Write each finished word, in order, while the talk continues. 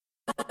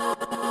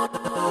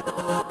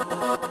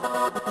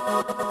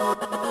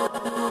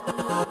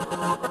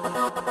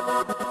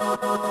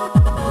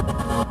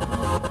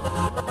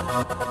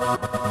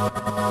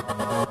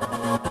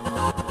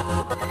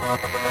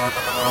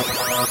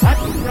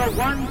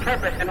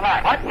purpose in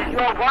life? What is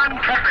your one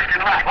purpose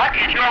in life? What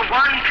is your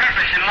one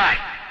purpose in life?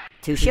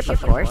 To ship,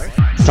 of course.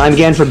 It's time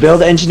again for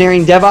Build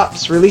Engineering,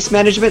 DevOps, Release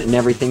Management, and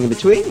everything in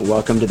between.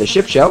 Welcome to the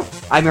Ship Show.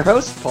 I'm your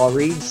host, Paul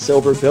Reed,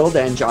 Sober Build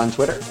Eng on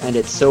Twitter, and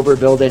it's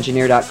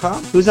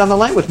SoberBuildEngineer.com. Who's on the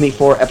line with me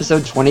for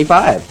episode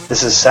 25?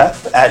 This is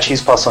Seth, at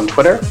CheesePlus on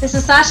Twitter. This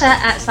is Sasha,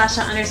 at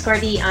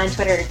Sasha_D on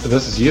Twitter.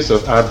 This is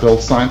Yusuf, at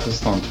Build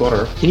Scientist on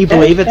Twitter. Can you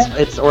believe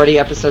it's already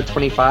episode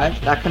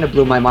 25? That kind of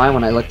blew my mind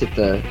when I looked at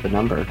the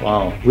number.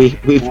 Wow. Are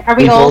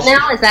we old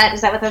now? Is that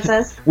what that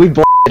says? We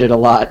it a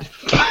lot.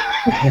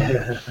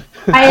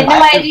 I had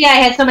no idea I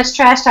had so much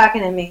trash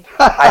talking in me.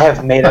 I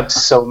have made up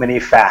so many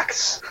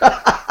facts.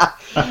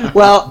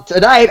 Well,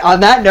 tonight,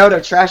 on that note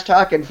of trash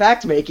talk and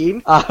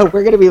fact-making,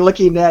 we're going to be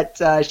looking at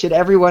should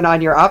everyone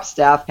on your ops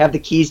staff have the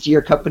keys to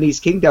your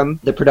company's kingdom,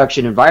 the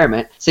production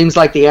environment? Seems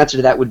like the answer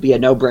to that would be a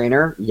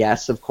no-brainer.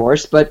 Yes, of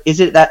course, but is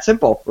it that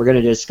simple? We're going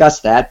to discuss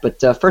that, but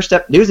first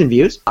up, news and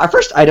views. Our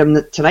first item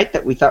tonight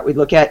that we thought we'd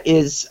look at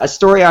is a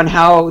story on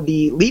how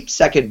the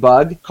leap-second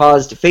bug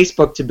caused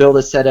Facebook to build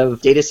a set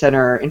of data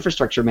center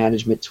infrastructure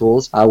management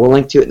tools. We'll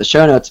link to it in the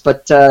show notes,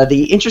 but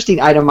the interesting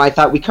item, I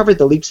thought we covered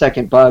the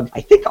leap-second bug,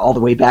 I think all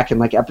the way back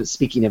in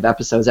speaking of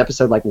episodes,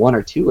 episode like 1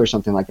 or 2 or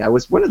something like that. It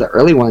was one of the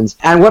early ones.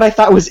 And what I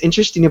thought was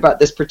interesting about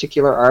this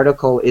particular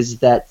article is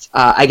that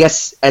I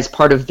guess as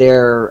part of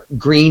their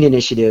green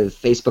initiative,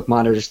 Facebook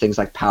monitors things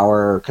like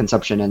power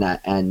consumption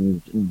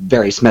and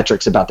various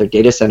metrics about their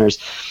data centers.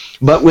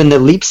 But when the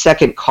leap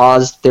second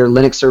caused their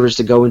Linux servers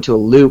to go into a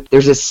loop,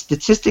 there's a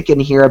statistic in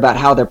here about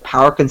how their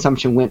power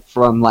consumption went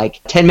from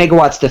like 10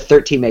 megawatts to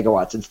 13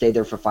 megawatts and stayed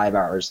there for 5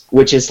 hours,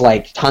 which is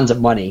like tons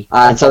of money.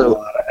 That's a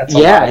lot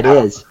it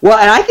is. Well,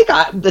 and I think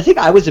the thing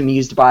I was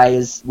amused by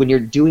is when you're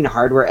doing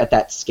hardware at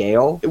that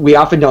scale, we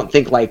often don't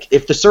think like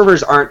if the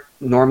servers aren't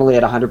normally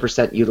at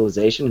 100%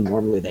 utilization, and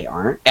normally they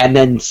aren't, and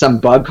then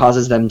some bug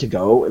causes them to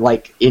go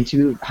like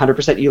into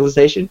 100%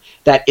 utilization,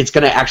 that it's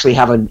going to actually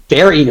have a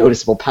very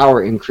noticeable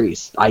power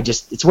increase.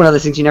 It's one of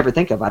those things you never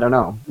think of. I don't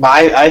know.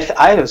 I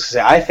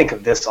think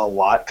of this a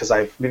lot because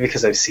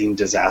I've seen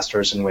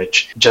disasters in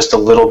which just a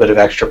little bit of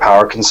extra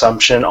power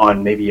consumption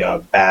on maybe a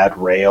bad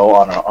rail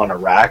on a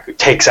rack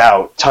takes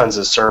out tons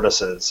of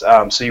services.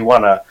 So you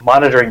want to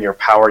monitoring your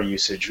power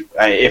usage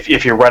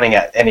if you're running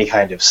at any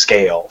kind of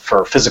scale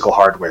for physical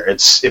hardware.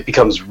 It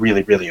becomes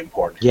really, really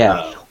important.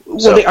 Yeah.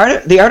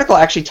 The article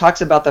actually talks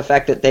about the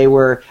fact that they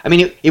were,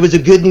 it was a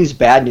good news,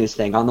 bad news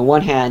thing. On the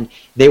one hand,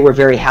 they were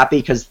very happy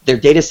because their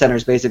data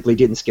centers basically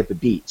didn't skip a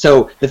beat.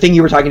 So the thing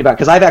you were talking about,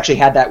 because I've actually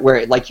had that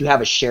where like you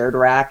have a shared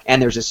rack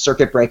and there's a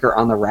circuit breaker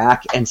on the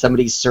rack and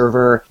somebody's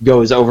server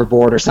goes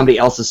overboard or somebody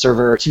else's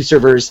server, 2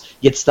 servers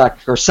get stuck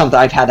or something.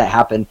 I've had that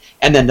happen.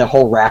 And then the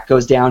whole rack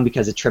goes down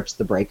because it trips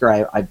the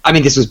breaker.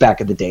 This was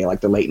back in the day, like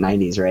the late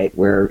 90s, right?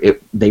 Where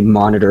they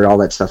monitored all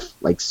that stuff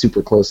like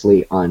super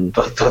closely on...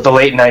 The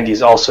late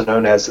 90s, also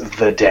known as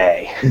the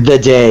day. The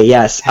day,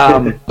 yes.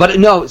 But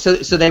no, so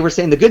they were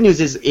saying the good news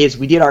is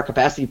we did our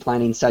capacity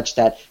planning such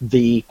that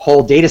the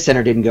whole data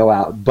center didn't go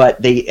out,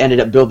 but they ended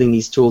up building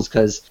these tools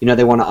because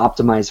they want to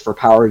optimize for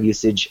power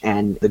usage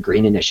and the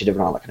green initiative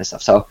and all that kind of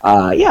stuff. So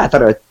I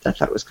thought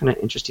it was kind of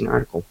an interesting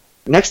article.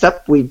 Next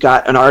up, we've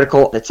got an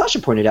article that Sasha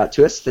pointed out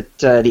to us that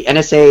the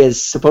NSA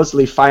is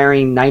supposedly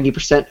firing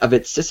 90% of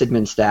its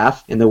sysadmin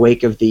staff in the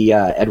wake of the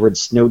Edward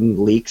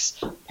Snowden leaks.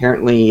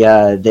 Apparently,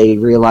 they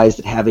realized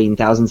that having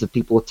thousands of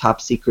people with top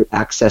secret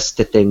access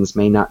to things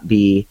may not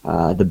be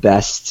the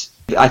best.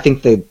 I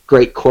think the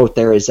great quote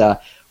there is,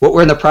 what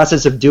we're in the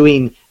process of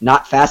doing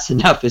not fast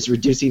enough is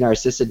reducing our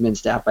sysadmin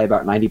staff by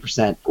about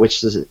 90%,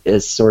 which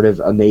is sort of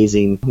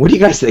amazing. What do you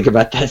guys think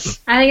about this?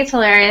 I think it's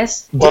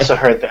hilarious. I've also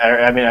heard that.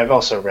 I've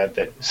also read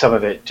that some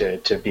of it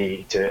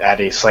to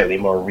add a slightly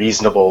more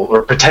reasonable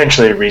or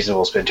potentially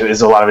reasonable spin to it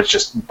is a lot of it's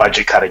just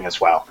budget cutting as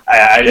well.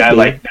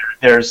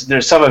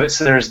 There's some of it.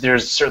 So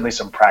there's certainly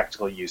some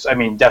practical use.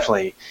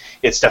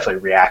 It's definitely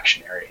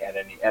reactionary at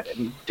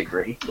any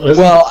degree.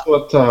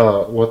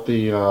 What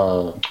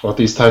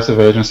these types of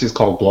agencies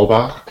call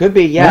blowback? Could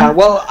be, yeah.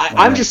 Well,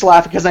 I'm just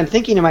laughing because I'm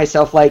thinking to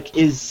myself, like,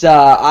 is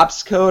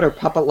Ops Code or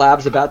Puppet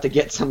Labs about to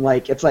get some,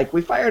 like, it's like,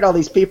 we fired all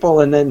these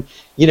people, and then,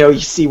 you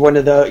see one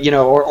of the,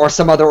 or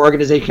some other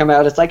organization come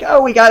out, it's like,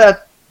 oh, we got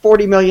a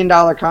 $40 million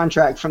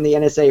contract from the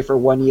NSA for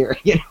 1 year,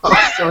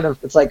 sort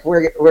of. It's like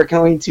we're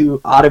going to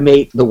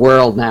automate the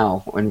world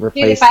now and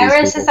replace these people. If I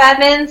were a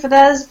sysadmin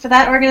for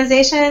that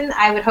organization,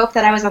 I would hope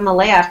that I was on the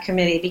layoff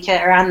committee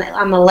or on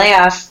the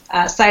layoff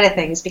side of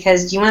things,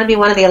 because do you want to be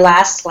one of the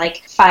last 5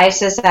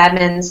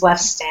 sysadmins left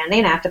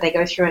standing after they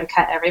go through and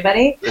cut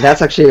everybody?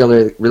 That's actually a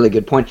really, really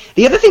good point.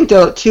 The other thing,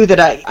 though, too,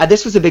 that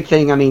this was a big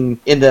thing,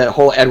 in the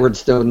whole Edward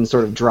Snowden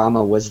sort of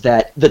drama, was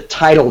that the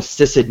title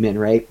sysadmin,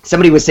 right?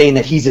 Somebody was saying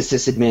that he's a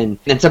sysadmin,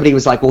 and somebody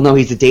was like, well, no,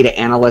 he's a data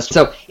analyst.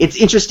 So it's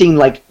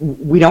interesting,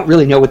 we don't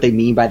really know what they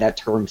mean by that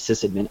term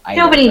sysadmin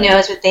either. Nobody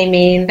knows what they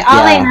mean.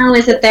 All they know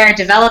is that there are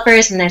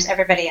developers and there's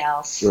everybody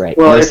else. Right.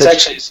 Well, it's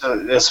actually,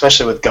 so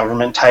especially with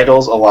government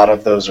titles, a lot lot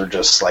of those are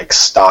just like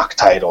stock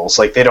titles.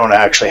 Like they don't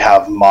actually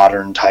have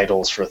modern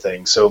titles for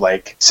things. So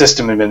like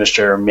system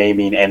administrator may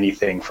mean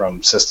anything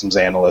from systems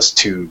analyst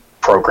to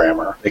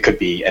programmer. It could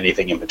be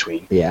anything in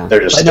between. Yeah, they're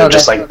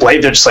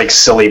just like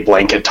silly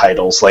blanket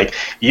titles. Like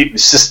it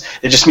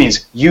just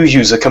means you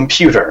use a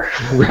computer.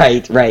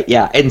 Right,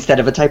 yeah, instead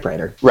of a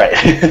typewriter. Right.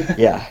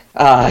 Yeah.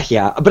 But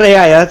yeah,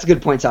 that's a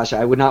good point, Sasha.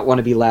 I would not want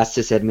to be last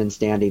sysadmin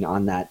standing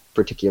on that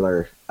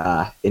particular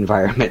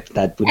environment.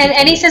 That would and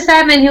any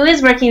sysadmin who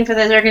is working for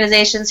those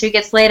organizations who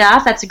gets laid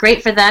off, that's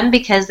great for them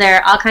because there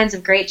are all kinds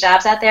of great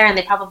jobs out there, and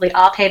they probably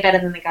all pay better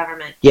than the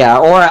government. Yeah,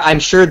 or I'm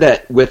sure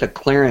that with a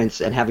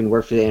clearance and having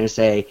worked for the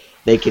NSA,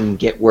 they can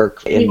get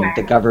work in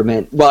the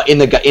government. Well,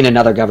 in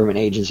another government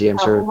agency, I'm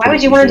sure. Why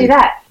would you want to do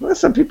that? Well,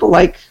 some people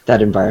like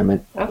that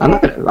environment. Okay. I'm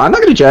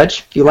not going to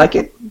judge. If you like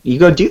it, you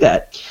go do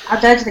that. I'll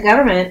judge the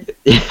government.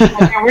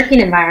 Like their working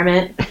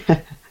environment.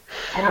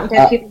 I don't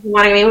judge people who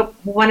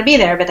want to be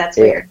there, but that's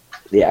weird.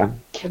 Yeah.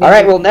 All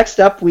right, well, next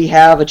up we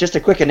have just a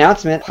quick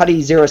announcement.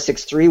 PuTTY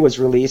 063 was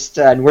released,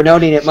 and we're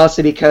noting it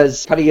mostly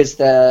because PuTTY is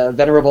the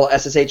venerable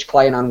SSH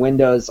client on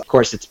Windows. Of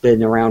course, it's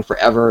been around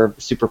forever,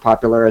 super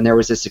popular, and there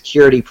was a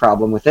security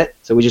problem with it,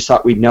 so we just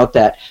thought we'd note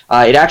that.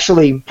 It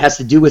actually has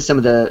to do with some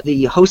of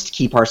the host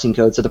key parsing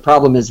code, so the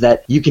problem is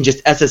that you can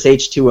just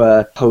SSH to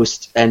a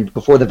host, and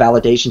before the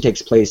validation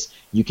takes place,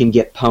 you can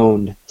get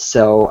pwned.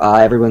 So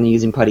everyone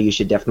using PuTTY, you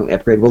should definitely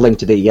upgrade. We'll link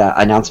to the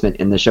announcement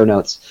in the show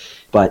notes.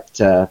 But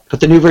put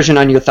the new version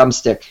on your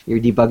thumbstick, your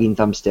debugging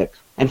thumbstick.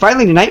 And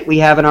finally tonight we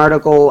have an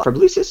article from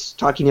Lucis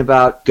talking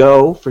about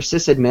Go for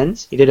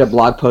sysadmins. He did a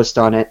blog post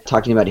on it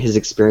talking about his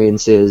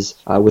experiences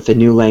with the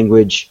new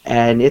language.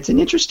 And it's an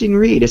interesting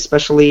read,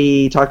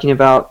 especially talking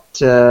about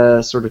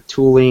sort of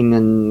tooling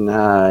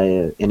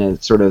and in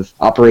a sort of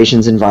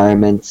operations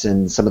environment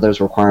and some of those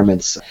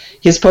requirements.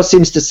 His post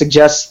seems to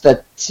suggest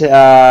that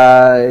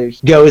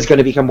Go is going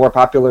to become more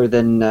popular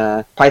than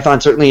Python,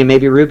 certainly, and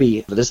maybe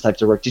Ruby for this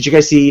type of work. Did you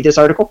guys see this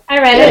article? I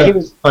read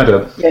it. I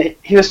did.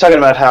 He was talking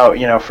about how,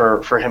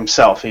 for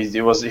himself,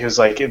 he was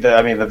like,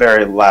 the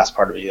very last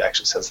part of it, he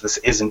actually says this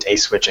isn't a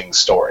switching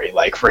story.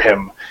 Like for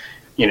him,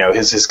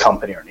 his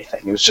company or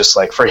anything. It was just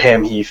like for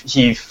him,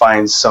 he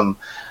finds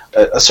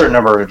a certain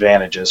number of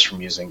advantages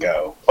from using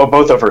Go,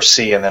 both over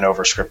C and then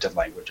over scripted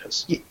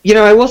languages.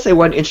 I will say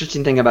one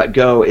interesting thing about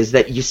Go is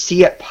that you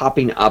see it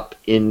popping up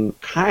in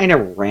kind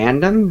of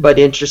random but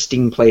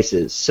interesting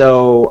places.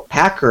 So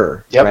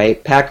Packer,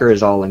 right? Packer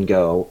is all in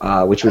Go,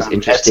 which was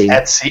interesting.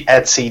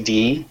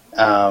 etcd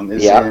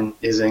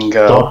is in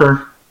Go.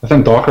 Docker. I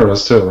think Docker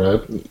is too,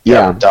 right?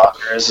 Yeah,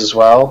 Docker is as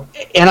well.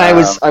 And I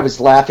was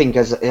laughing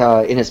because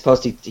in his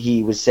post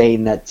he was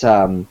saying that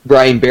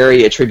Brian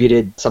Barry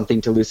attributed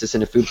something to Lucis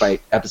in a Food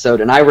Fight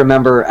episode, and I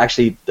remember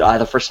actually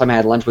the first time I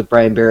had lunch with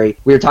Brian Barry,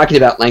 we were talking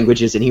about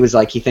languages, and he was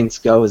like, he thinks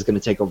Go is going to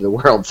take over the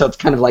world. So it's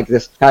kind of like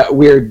this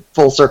weird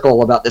full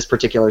circle about this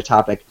particular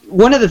topic.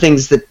 One of the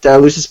things that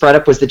Lucis brought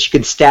up was that you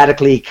could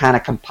statically kind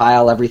of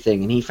compile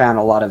everything, and he found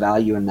a lot of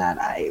value in that.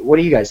 What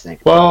do you guys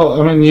think?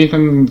 Well, I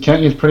mean,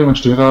 can't you pretty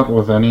much do that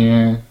with any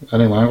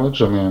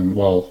language? I mean,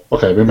 well,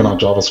 okay, maybe not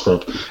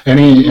JavaScript.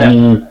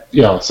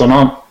 So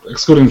not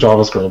excluding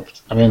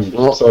JavaScript. I mean,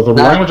 so the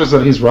languages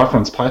that he's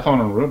referenced, Python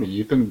and Ruby,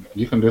 you can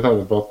do that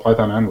with both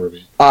Python and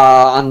Ruby.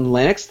 On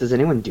Linux, does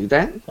anyone do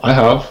that? I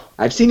have.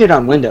 I've seen it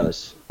on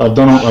Windows. I've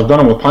done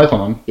it with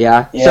Python.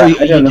 Yeah. So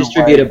you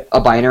distribute a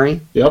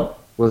binary? Yep.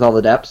 With all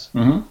the deps?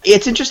 Mm-hmm.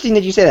 It's interesting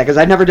that you say that because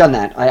I've never done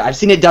that. I've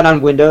seen it done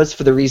on Windows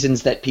for the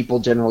reasons that people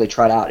generally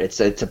trot out.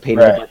 It's a pain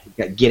in the butt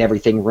to get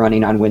everything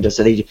running on Windows.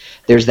 So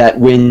there's that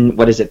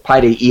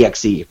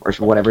PyDA-exe or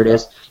whatever it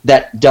is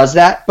that does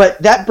that. But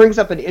that brings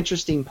up an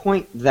interesting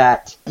point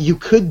that you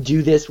could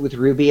do this with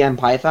Ruby and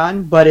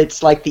Python, but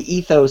it's like the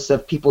ethos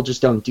of people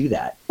just don't do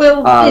that.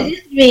 Well, it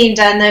is being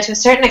done though to a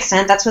certain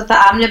extent. That's what the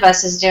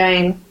Omnibus is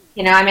doing.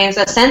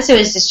 So Sensu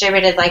is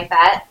distributed like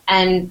that,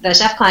 and the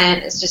Chef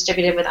client is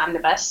distributed with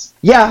Omnibus.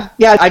 Yeah.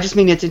 I just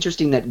mean it's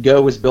interesting that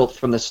Go was built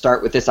from the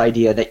start with this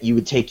idea that you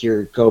would take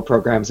your Go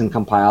programs and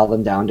compile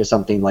them down to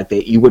something like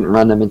that. You wouldn't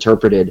run them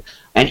interpreted.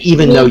 And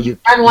even though you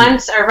run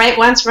once or write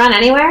once, run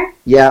anywhere?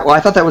 Yeah, well, I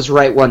thought that was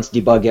write once,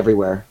 debug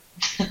everywhere.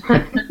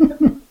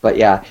 But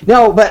yeah.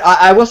 No, but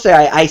I will say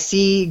I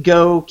see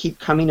Go keep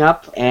coming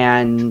up,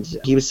 and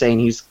he was saying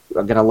he's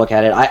going to look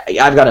at it.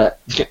 I've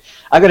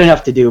got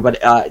enough to do,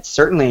 but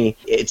certainly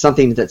it's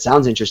something that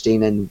sounds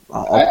interesting, and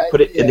I'll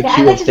put it in the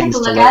queue of things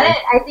to learn.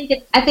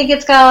 I think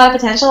it's got a lot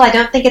of potential. I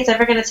don't think it's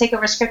ever going to take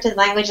over scripted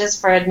languages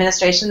for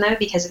administration, though,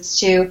 because it's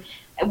too...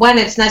 One,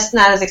 it's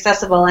not as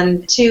accessible,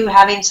 and two,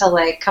 having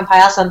to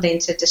compile something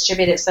to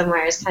distribute it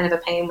somewhere is kind of a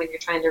pain when you're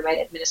trying to write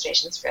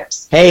administration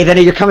scripts. Hey, then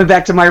you're coming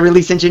back to my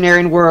release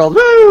engineering world.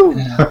 Woo!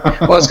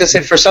 Well, I was gonna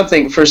say for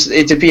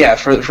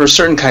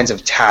certain kinds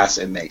of tasks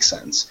it makes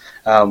sense.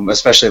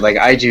 Especially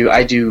I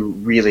do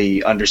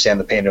really understand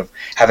the pain of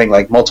having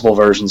multiple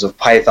versions of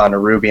Python or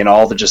Ruby and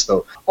all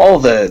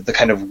the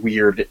kind of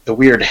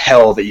weird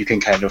hell that you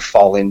can kind of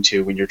fall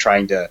into when you're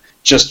trying to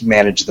just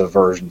manage the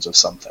versions of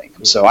something.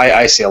 So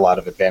I see a lot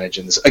of advantage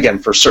in this, again,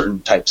 for certain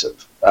types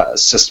of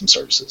system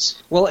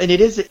services. Well, and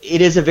it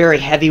is a very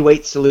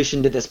heavyweight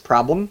solution to this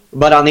problem.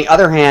 But on the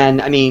other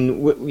hand, I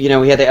mean, we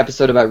had the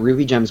episode about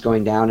Ruby gems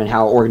going down and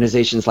how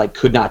organizations like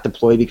could not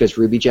deploy because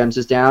Ruby gems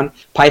is down.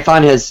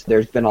 Python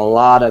there's been a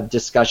lot of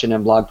discussion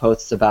and blog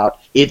posts about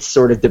its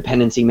sort of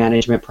dependency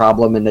management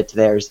problem, and that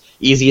there's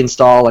easy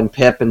install and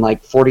pip and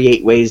like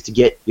 48 ways to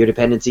get your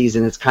dependencies,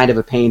 and it's kind of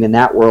a pain in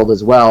that world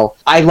as well.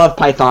 I love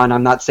Python.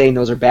 I'm not saying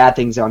those are bad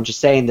things. I'm just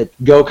saying that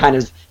Go kind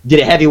of did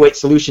a heavyweight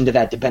solution to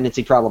that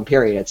dependency problem,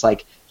 period. It's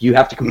like you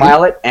have to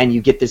compile it, and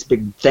you get this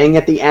big thing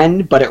at the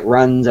end, but it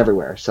runs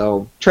everywhere.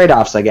 So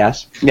trade-offs, I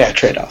guess. Yeah,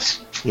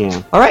 trade-offs.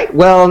 Yeah. All right.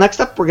 Well, next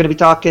up, we're going to be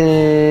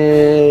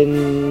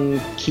talking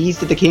keys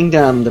to the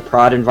kingdom, the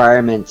PROD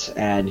environment,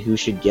 and who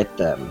should get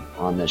them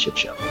on the Ship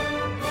Show.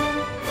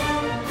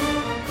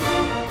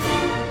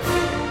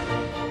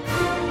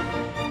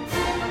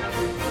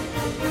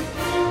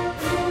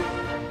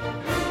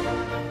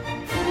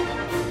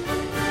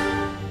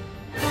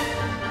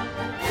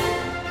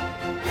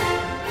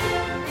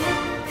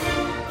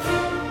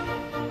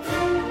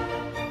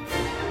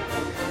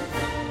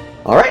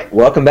 All right,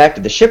 welcome back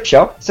to the Ship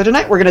Show. So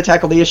tonight we're going to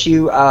tackle the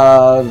issue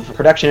of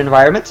production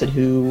environments and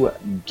who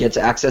gets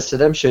access to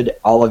them. Should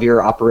all of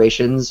your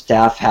operations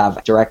staff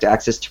have direct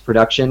access to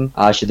production?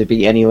 Should there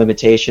be any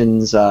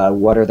limitations?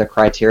 What are the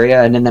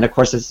criteria? And then of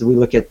course, as we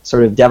look at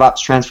sort of DevOps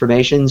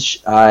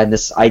transformations and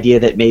this idea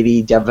that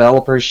maybe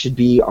developers should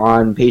be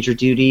on pager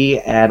duty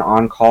and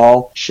on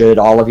call, should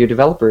all of your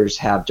developers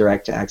have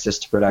direct access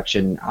to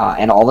production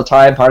and all the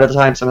time, part of the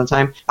time, some of the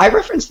time? I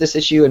referenced this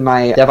issue in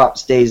my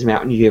DevOps Days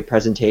Mountain View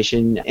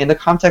presentation in the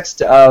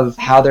context of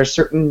how there's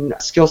certain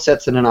skill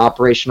sets in an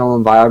operational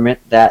environment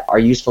that are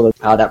useful.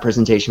 That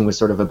presentation was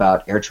sort of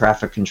about air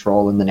traffic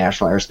control in the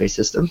National Airspace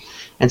System.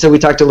 And so we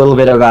talked a little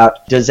bit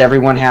about, does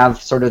everyone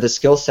have sort of the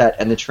skill set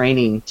and the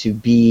training to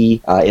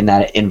be in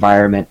that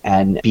environment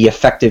and be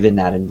effective in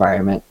that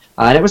environment?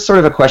 And it was sort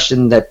of a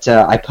question that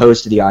I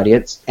posed to the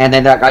audience, and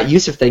then that got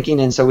Yusuf thinking,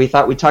 and so we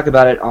thought we'd talk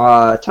about it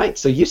tonight.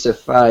 So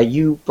Yusuf,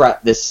 you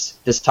brought this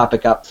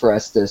topic up for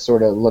us to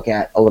sort of look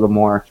at a little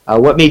more.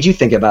 What made you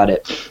think about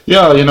it?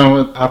 Yeah,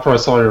 after I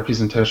saw your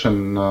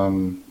presentation,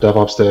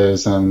 DevOps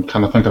Days, and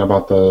kind of thinking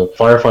about the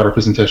firefighter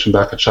presentation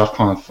back at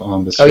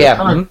ChefConf this year. Oh,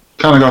 yeah.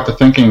 Kind of got to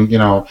thinking,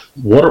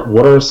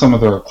 what are some of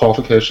the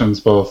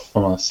qualifications, both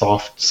from a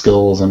soft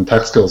skills and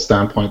tech skills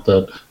standpoint,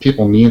 that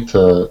people need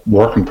to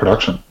work in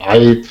production?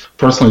 I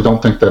personally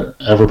don't think that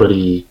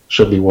everybody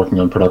should be working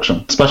in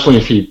production, especially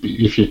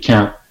if you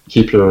can't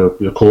keep your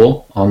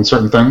cool on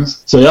certain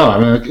things. So yeah, I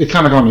mean, it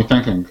kind of got me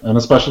thinking, and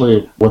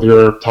especially with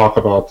your talk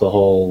about the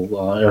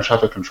whole air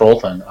traffic control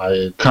thing,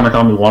 I kind of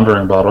got me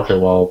wondering about, okay,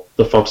 well,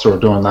 the folks who are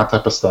doing that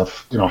type of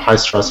stuff, high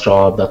stress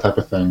job, that type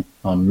of thing,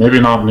 maybe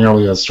not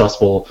nearly as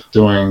stressful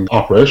doing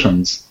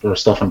operations or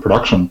stuff in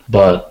production,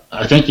 but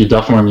I think you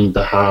definitely need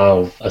to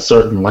have a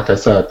certain, like I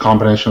said,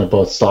 combination of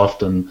both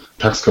soft and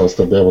tech skills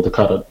to be able to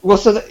cut it. Well,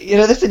 so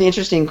that's an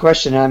interesting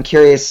question. I'm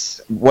curious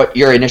what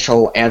your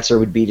initial answer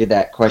would be to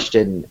that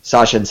question,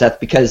 Sasha and Seth,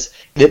 because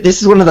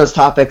this is one of those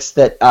topics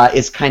that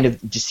is kind of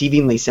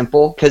deceivingly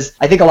simple, because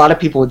I think a lot of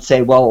people would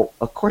say, well,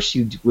 of course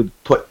you would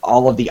put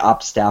all of the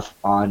ops staff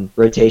on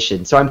rotation.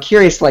 So I'm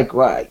curious, like,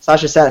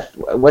 Sasha, Seth,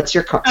 what's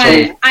your...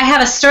 I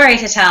have a story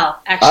to tell,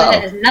 actually,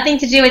 that has nothing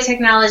to do with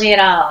technology at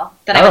all,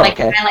 but I would like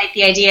to highlight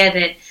the idea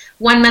that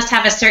one must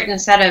have a certain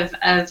set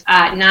of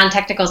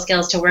non-technical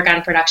skills to work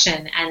on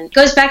production. And it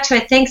goes back to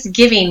a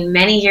Thanksgiving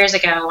many years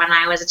ago when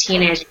I was a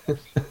teenager.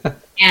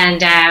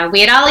 And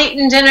we had all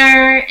eaten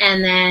dinner,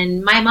 and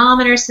then my mom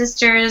and her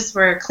sisters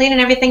were cleaning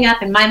everything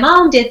up, and my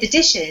mom did the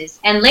dishes.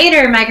 And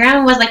later, my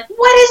grandma was like,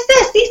 "What is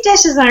this? These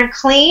dishes aren't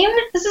clean.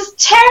 This is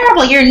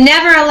terrible. You're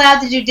never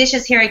allowed to do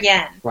dishes here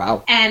again."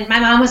 Wow. And my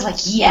mom was like,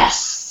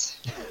 "Yes."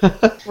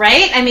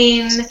 Right? I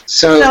mean,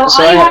 so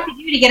all you have to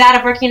do to get out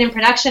of working in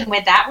production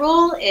with that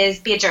rule is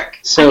be a jerk.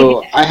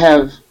 So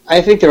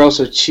I think there are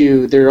also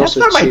two. That's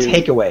not my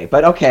takeaway,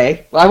 but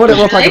okay. Well,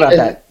 we'll talk about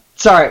that.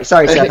 Sorry, Seth,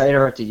 I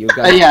interrupted you.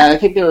 Go ahead. Yeah, I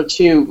think there were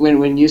two,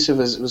 when Yusuf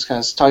was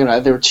kind of talking about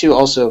it, there were two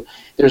also.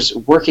 There's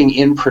working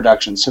in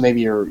production, so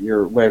maybe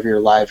your whatever your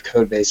live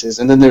code base is,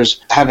 and then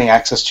there's having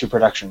access to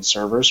production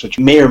servers, which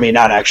may or may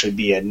not actually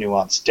be a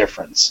nuanced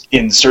difference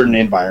in certain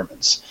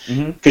environments,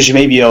 because you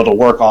may be able to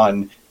work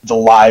on the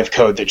live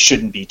code that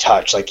shouldn't be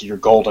touched, like your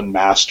golden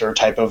master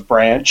type of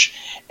branch,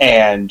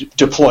 and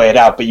deploy it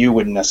out, but you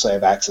wouldn't necessarily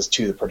have access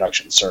to the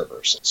production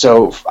servers.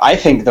 So I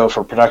think, though,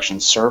 for production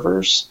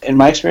servers, in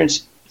my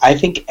experience, I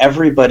think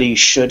everybody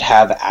should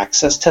have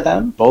access to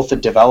them, both the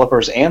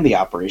developers and the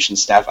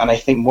operations staff, and I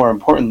think more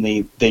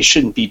importantly, they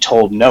shouldn't be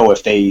told no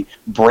if they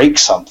break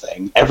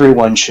something.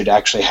 Everyone should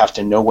actually have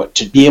to know what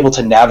to be able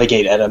to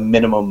navigate at a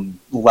minimum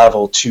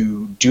level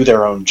to do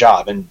their own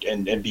job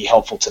and be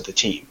helpful to the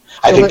team.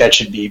 I think that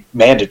should be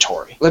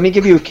mandatory. Let me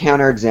give you a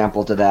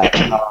counterexample to that.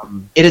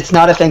 It's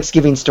not a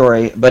Thanksgiving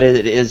story, but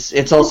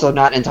it's also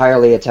not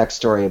entirely a tech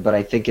story, but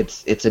I think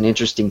it's an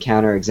interesting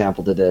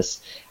counterexample to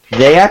this.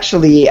 They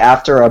actually,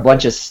 after a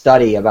bunch of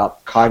study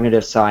about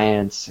cognitive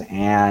science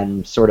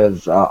and sort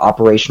of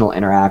operational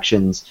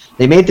interactions,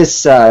 they made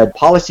this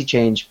policy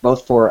change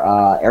both for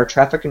air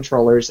traffic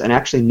controllers and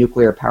actually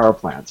nuclear power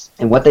plants.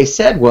 And what they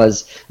said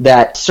was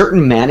that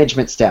certain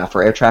management staff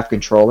for air traffic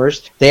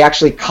controllers, they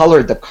actually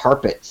colored the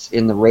carpets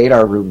in the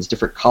radar rooms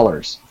different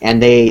colors.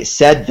 And they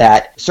said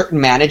that certain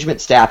management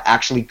staff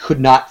actually could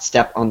not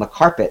step on the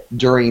carpet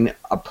during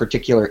a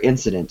particular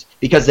incident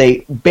because they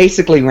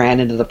basically ran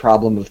into the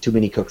problem of too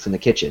many cooks in the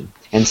kitchen.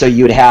 And so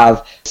you'd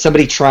have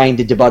somebody trying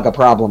to debug a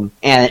problem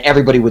and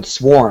everybody would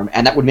swarm,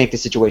 and that would make the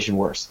situation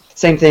worse.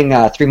 Same thing,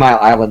 3 Mile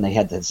Island, they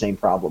had the same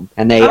problem.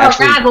 And they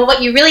actually... God, well,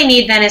 what you really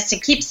need then is to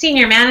keep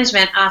senior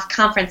management off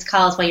conference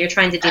calls while you're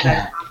trying to debug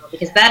the problem,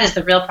 because that is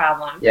the real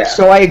problem. Yeah.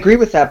 So I agree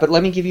with that, but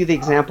let me give you the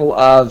example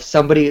of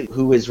somebody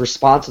who is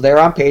responsible. They're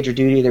on pager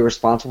duty, they're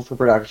responsible for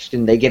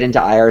production, they get into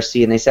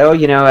IRC and they say, oh,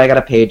 I got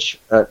a page,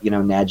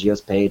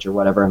 Nagio's page or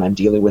whatever, and I'm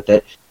dealing with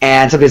it.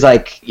 And somebody's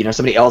like,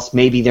 somebody else,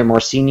 maybe they're more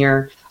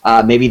senior,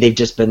 maybe they've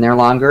just been there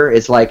longer,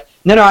 is like,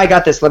 no, I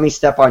got this, let me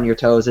step on your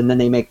toes, and then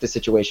they make the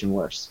situation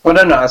worse. Well,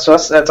 no, so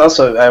that's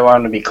also, I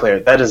want to be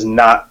clear,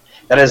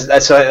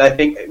 so I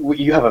think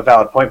you have a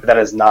valid point, but that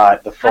is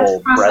not the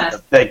full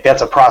breadth.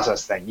 That's a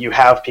process thing. You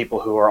have people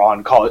who are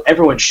on call.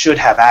 Everyone should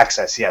have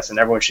access, yes, and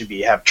everyone should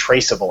have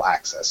traceable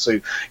access. So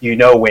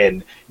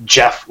when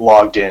Jeff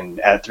logged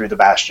in through the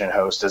Bastion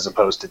host as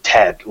opposed to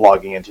Ted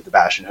logging in through the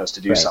Bastion host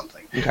to do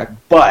something. Okay.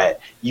 But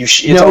you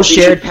should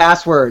shared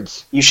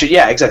passwords. You should,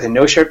 yeah, exactly.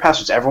 No shared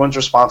passwords. Everyone's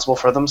responsible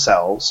for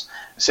themselves.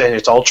 So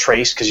it's all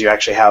traced because you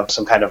actually have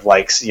some kind of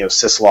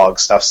syslog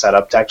stuff set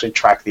up to actually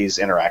track these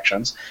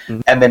interactions.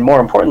 Mm-hmm. And then more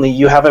importantly,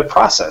 you have a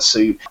process.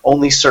 So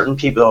only certain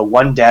people,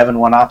 one dev and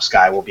one ops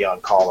guy will be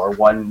on call, or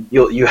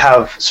you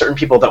have certain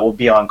people that will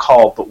be on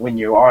call, but when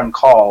you're on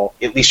call,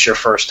 at least your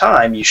first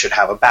time, you should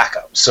have a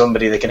backup.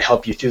 Somebody that can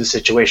help you through the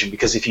situation,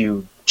 because if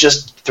you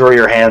just throw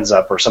your hands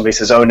up or somebody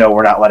says, oh no,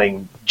 we're not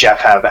letting Jeff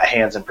have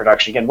hands in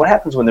production again, what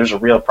happens when there's a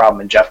real problem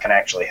and Jeff can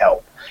actually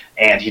help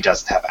and he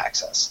doesn't have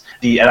access?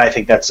 And I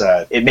think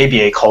it may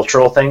be a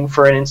cultural thing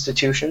for an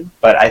institution,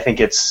 but I think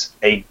it's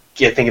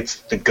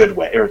the good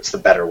way, or it's the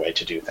better way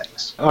to do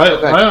things. I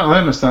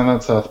understand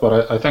that, Seth,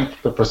 but I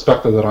think the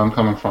perspective that I'm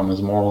coming from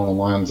is more along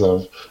the lines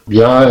of,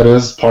 yeah, it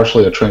is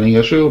partially a training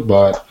issue,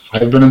 but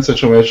I've been in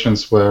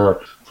situations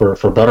where,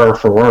 for better or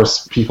for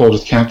worse, people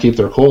just can't keep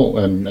their cool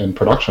in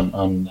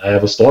production. I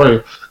have a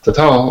story to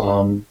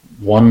tell.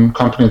 One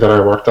company that I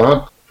worked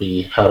at,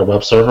 we had a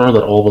web server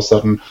that all of a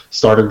sudden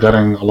started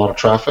getting a lot of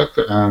traffic,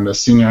 and a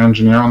senior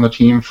engineer on the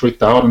team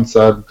freaked out and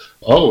said,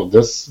 oh,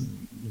 this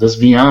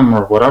VM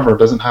or whatever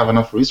doesn't have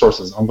enough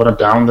resources. I'm going to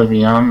down the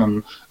VM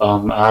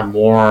and add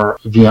more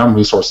VM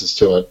resources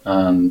to it,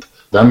 and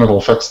then it'll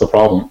fix the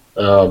problem.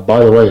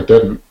 By the way, it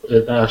didn't.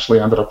 It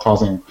actually ended up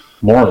causing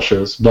more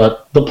issues.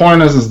 But the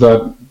point is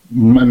that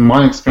in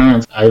my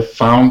experience, I've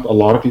found a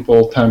lot of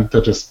people tend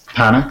to just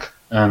panic.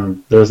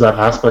 And there's that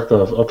aspect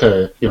of,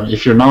 okay,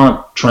 if you're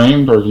not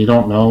trained or you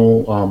don't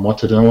know what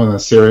to do in a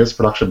serious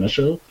production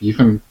issue, you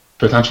can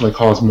potentially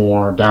cause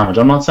more damage.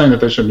 I'm not saying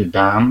that they should be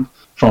banned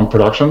from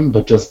production,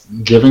 but just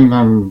giving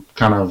them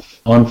kind of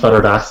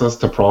unfettered access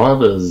to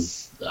PROD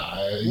is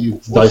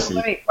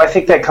dicey. I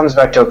think that comes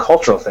back to a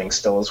cultural thing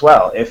still as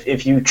well.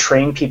 If you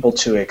train people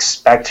to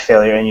expect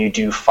failure and you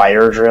do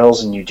fire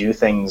drills and you do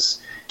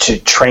things to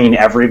train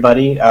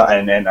everybody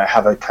and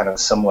have a kind of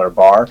similar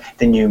bar,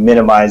 then you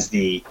minimize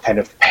the kind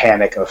of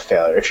panic of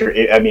failure.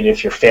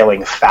 If you're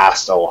failing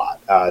fast a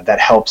lot, that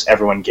helps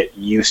everyone get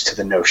used to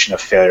the notion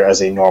of failure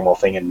as a normal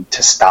thing and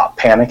to stop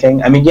panicking.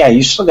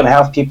 You're still going to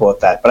have people with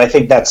that, but I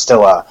think that's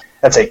still a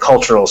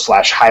cultural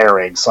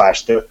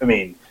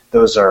 /hiring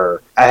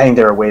I think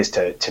there are ways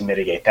to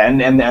mitigate that,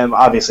 and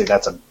obviously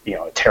that's a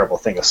terrible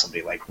thing if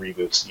somebody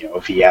reboots a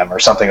VM or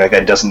something like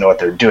that, doesn't know what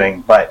they're doing.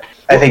 But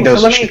I think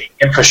those should be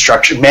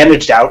infrastructure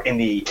managed out in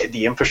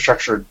the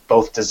infrastructure,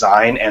 both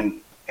design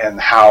and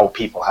how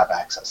people have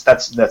access.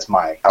 That's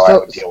I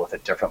would deal with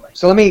it differently.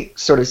 So let me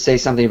sort of say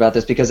something about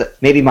this, because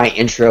maybe my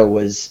intro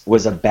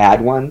was a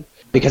bad one,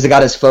 because it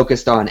got us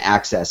focused on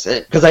access.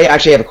 Because I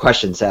actually have a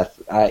question,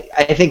 Seth. I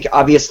think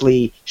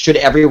obviously should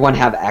everyone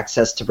have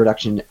access to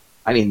production?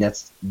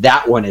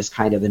 That one is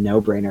kind of a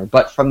no-brainer.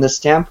 But from the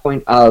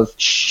standpoint of,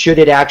 should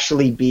it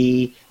actually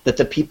be that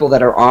the people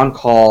that are on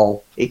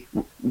call,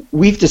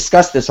 we've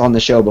discussed this on the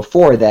show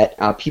before,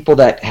 that people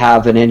that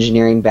have an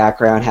engineering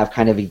background, have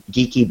kind of a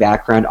geeky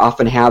background,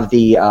 often have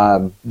the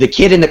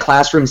kid in the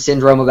classroom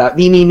syndrome about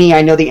me,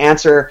 I know the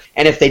answer,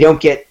 and if they don't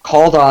get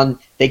called on,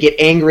 they get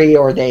angry,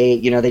 or they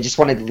just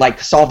want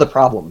to solve the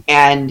problem.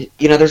 And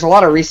there's a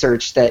lot of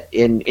research that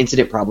in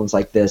incident problems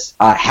like this,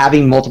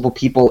 having multiple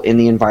people in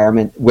the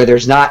environment where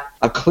there's not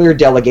a clear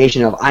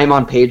delegation of, I'm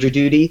on pager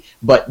duty,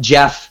 but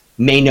Jeff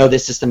may know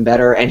this system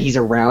better, and he's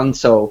around,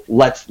 so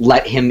let's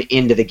let him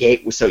into the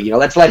gate. So,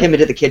 let's let him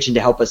into the kitchen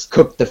to help us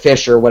cook the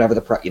fish or whatever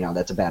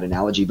that's a bad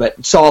analogy,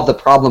 but solve the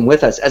problem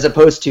with us, as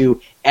opposed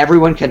to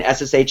everyone can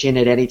SSH in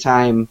at any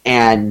time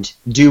and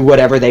do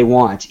whatever they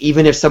want.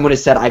 Even if someone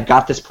has said, I've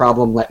got this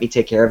problem, let me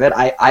take care of it.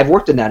 I've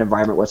worked in that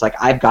environment where it's like,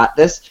 I've got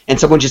this, and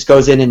someone just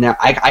goes in and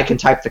I can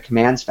type the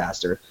commands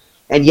faster.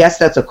 And yes,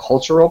 that's a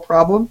cultural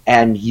problem,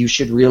 and you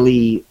should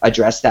really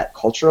address that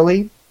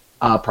culturally,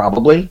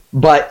 probably.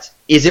 But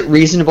is it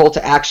reasonable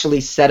to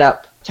actually set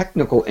up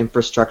technical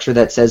infrastructure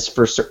that says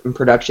for certain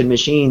production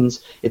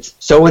machines, it's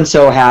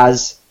so-and-so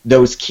has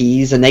those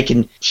keys, and they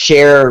can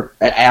share,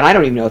 and I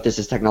don't even know if this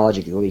is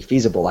technologically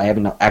feasible. I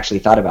haven't actually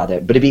thought about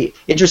it, but it'd be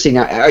interesting.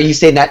 Are you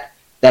saying that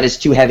is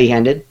too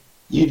heavy-handed?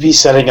 You'd be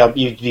setting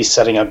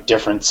up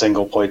different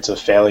single points of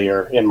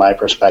failure, in my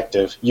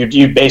perspective.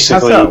 You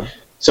basically.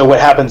 So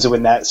what happens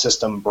when that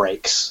system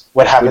breaks?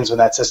 What happens when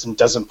that system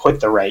doesn't put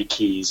the right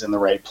keys in the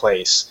right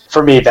place?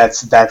 For me,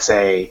 that's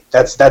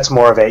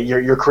more of a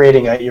you're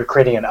creating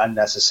an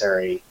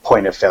unnecessary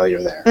point of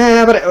failure there.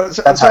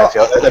 That's how I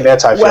feel. I mean,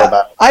 that's how I feel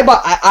about it.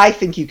 I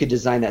think you could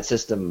design that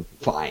system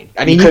fine.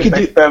 I mean, you could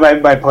do.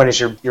 But my point is,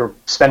 you're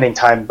spending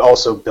time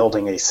also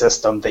building a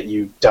system that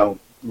you don't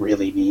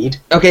really need.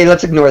 Okay,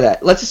 let's ignore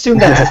that. Let's assume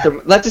that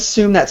system. Let's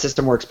assume that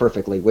system works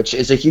perfectly, which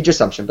is a huge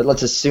assumption. But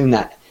let's assume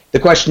that. The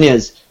question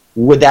is,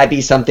 would that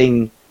be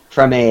something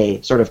from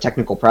a sort of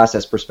technical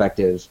process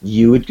perspective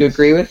you would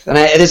agree with? And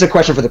this is a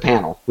question for the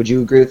panel. Would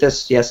you agree with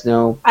this? Yes,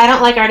 no? I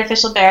don't like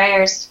artificial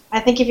barriers. I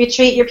think if you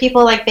treat your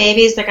people like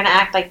babies, they're going to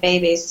act like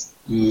babies.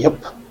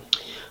 Yep.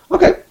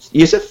 Okay.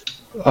 Yusuf?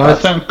 I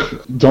think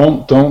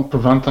don't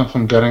prevent them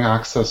from getting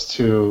access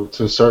to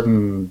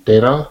certain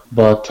data,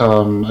 but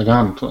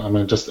again, I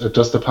mean, it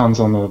just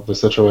depends on the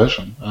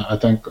situation.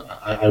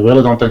 I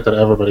really don't think that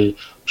everybody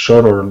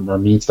should or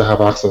needs to have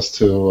access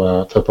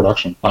to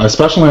production,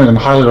 especially in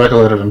highly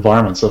regulated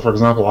environments. So, for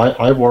example,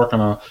 I work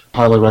in a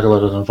highly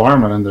regulated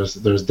environment, and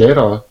there's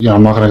data.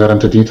 I'm not going to get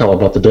into detail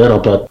about the data,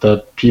 but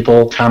that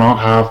people cannot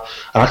have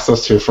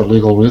access to for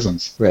legal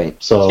reasons.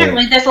 Right. So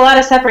certainly, there's a lot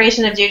of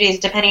separation of duties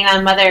depending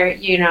on whether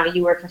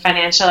you work for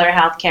financial or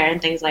healthcare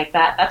and things like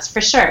that. That's for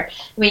sure.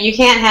 I mean, you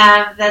can't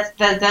have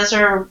those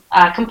are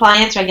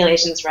compliance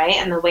regulations, right?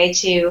 And the way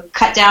to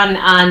cut down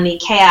on the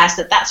chaos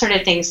that sort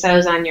of thing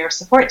sows on your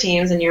support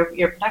teams and your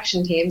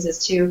production teams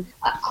is to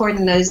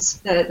cordon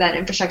that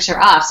infrastructure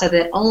off, so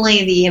that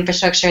only the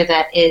infrastructure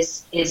that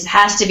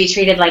has to be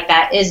treated like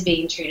that is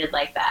being treated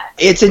like that.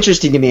 It's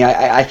interesting to me.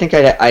 I think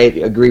I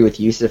agree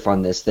with Yusuf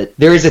on this, that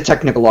there is a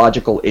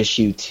technological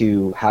issue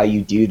to how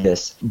you do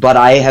this, but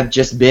I have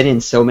just been in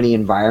so many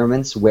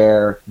environments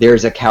where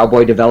there's a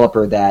cowboy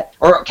developer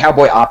or a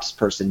cowboy ops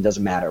person,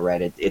 doesn't matter,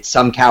 right? It's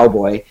some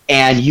cowboy,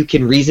 and you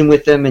can reason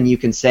with them and you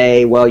can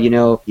say, well,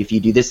 if you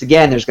do this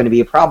again, there's going to be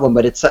a problem.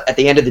 But it's at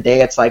the end of the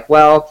day, it's like,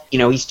 well,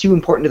 he's too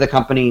important to the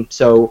company,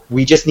 so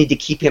we just need to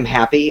keep him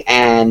happy,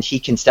 and he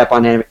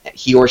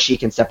or she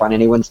can step on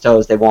anyone's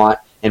toes they want,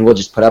 and we'll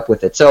just put up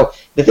with it. So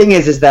the thing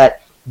is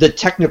that the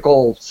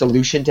technical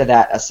solution to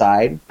that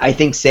aside, I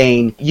think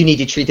saying you need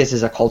to treat this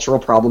as a cultural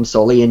problem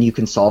solely and you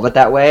can solve it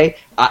that way,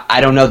 I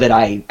don't know that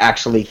I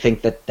actually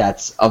think that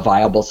that's a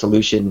viable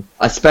solution,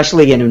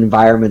 especially in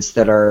environments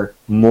that are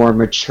more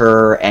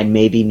mature and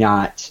maybe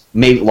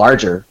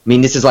larger. I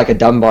mean, this is like a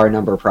Dunbar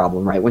number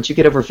problem, right? Once you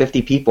get over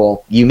 50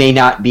 people, you may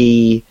not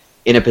be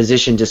in a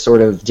position to sort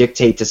of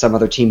dictate to some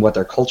other team what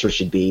their culture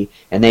should be,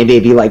 and they may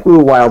be like, ooh,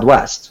 Wild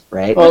West,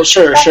 right? Well,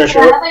 sure.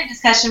 Another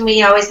discussion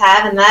we always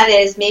have, and that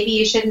is maybe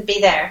you shouldn't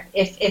be there.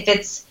 If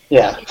it's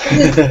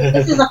if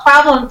this is a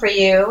problem for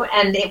you,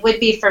 and it would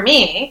be for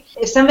me,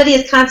 if somebody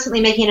is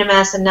constantly making a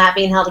mess and not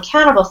being held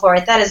accountable for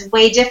it, that is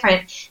way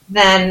different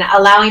than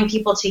allowing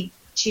people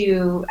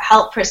to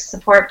help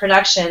support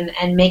production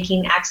and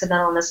making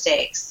accidental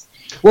mistakes.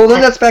 Well,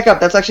 then let's back up.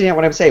 That's actually not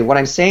what I'm saying. What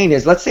I'm saying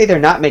is, let's say they're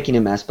not making a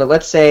mess, but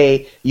let's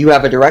say you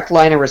have a direct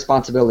line of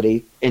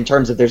responsibility in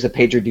terms of there's a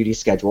pager duty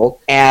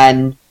schedule,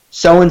 and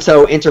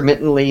so-and-so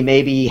intermittently,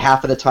 maybe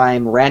half of the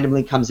time,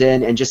 randomly comes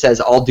in and just says,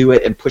 I'll do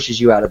it, and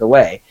pushes you out of the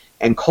way.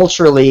 And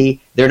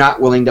culturally, they're not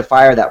willing to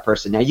fire that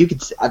person. Now, you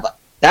could say,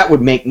 that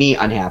would make me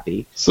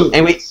unhappy.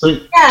 That's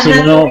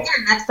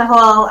the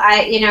whole,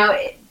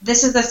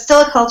 this is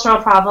still a cultural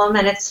problem,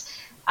 and it's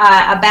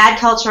a bad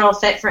cultural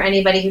fit for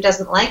anybody who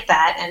doesn't like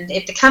that. And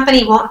if the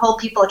company won't hold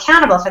people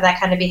accountable for that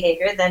kind of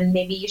behavior, then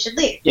maybe you should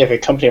leave. Yeah, if a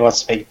company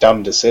wants to make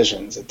dumb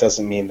decisions, it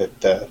doesn't mean that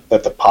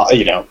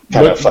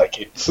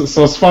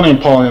So it's funny,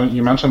 Paul,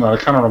 you mentioned that. It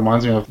kind of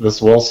reminds me of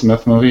this Will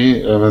Smith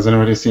movie. Has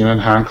anybody seen it?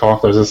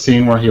 Hancock. There's a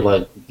scene where he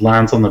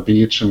lands on the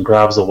beach and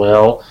grabs a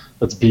whale,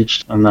 it's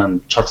beached and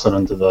then chucks it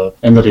into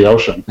the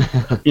ocean.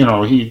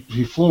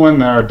 He flew in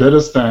there, did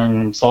his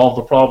thing, solved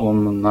the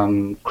problem, and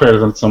then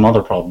created some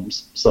other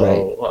problems.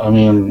 So right. I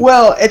mean,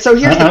 well, and so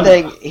here's the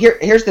thing.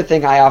 Here's the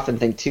thing I often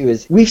think too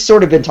is we've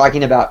sort of been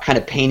talking about kind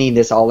of painting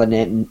this all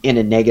in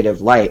a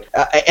negative light,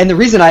 and the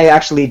reason I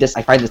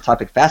find this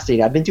topic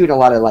fascinating. I've been doing a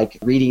lot of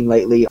reading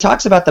lately. It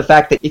talks about the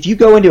fact that if you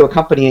go into a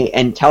company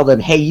and tell them,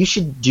 hey, you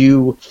should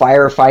do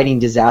firefighting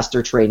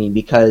disaster training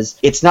because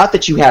it's not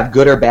that you have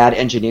good or bad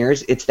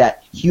engineers, it's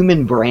that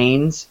human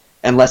brains,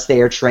 unless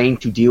they are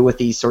trained to deal with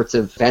these sorts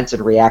of events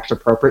and react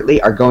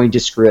appropriately, are going to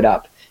screw it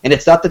up. And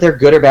it's not that they're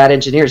good or bad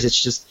engineers,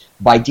 it's just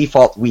by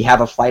default we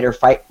have a fight or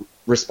fight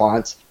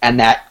response, and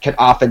that can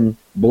often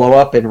blow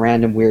up in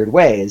random weird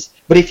ways.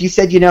 But if you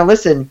said,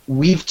 listen,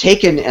 we've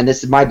taken, and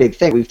this is my big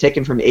thing, we've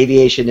taken from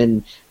aviation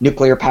and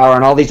nuclear power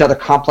and all these other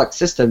complex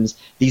systems,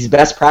 these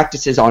best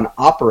practices on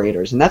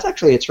operators, and that's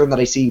actually a term that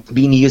I see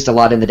being used a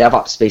lot in the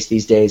DevOps space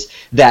these days,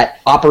 that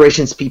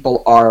operations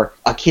people are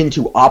akin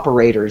to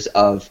operators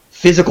of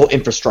physical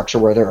infrastructure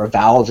where there are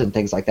valves and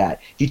things like that.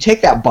 If you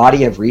take that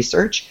body of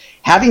research,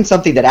 having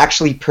something that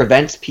actually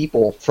prevents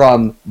people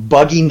from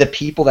bugging the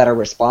people that are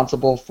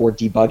responsible for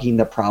debugging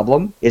the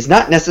problem is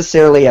not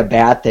necessarily a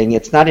bad thing.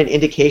 It's not an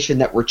indication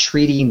that we're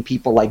treating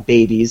people like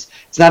babies.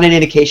 It's not an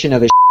indication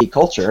of a shitty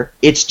culture.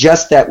 It's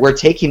just that we're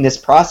taking this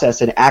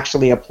process and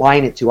actually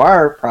applying it to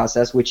our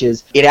process, which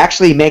is it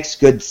actually makes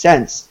good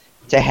sense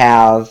to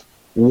have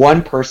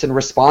one person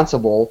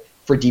responsible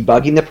for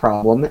debugging the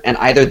problem, and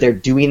either they're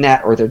doing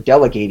that or they're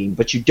delegating,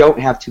 but you don't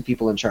have two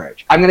people in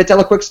charge. I'm going to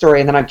tell a quick story,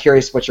 and then I'm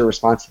curious what your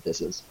response to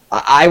this is.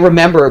 I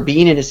remember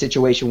being in a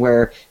situation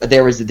where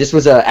this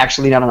was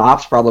actually not an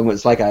ops problem, it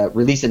was like a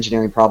release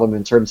engineering problem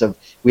in terms of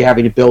we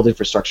having a build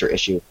infrastructure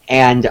issue.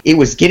 And it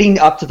was getting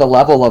up to the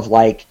level of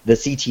the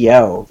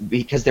CTO,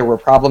 because there were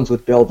problems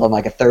with build on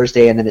a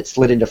Thursday, and then it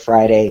slid into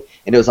Friday,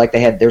 and it was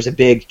there's a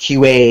big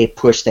QA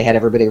push, they had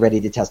everybody ready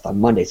to test on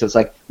Monday. So it's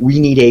we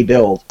need a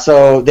build.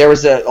 So there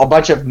was a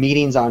bunch of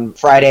meetings on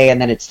Friday,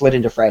 and then it slid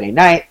into Friday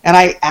night, and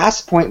I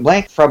asked point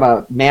blank from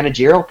a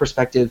managerial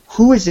perspective,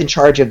 who is in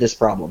charge of this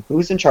problem? Who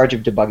is in charge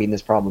of debugging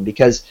this problem?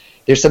 Because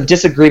there's some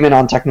disagreement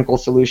on technical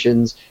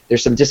solutions,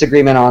 there's some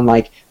disagreement on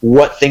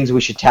what things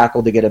we should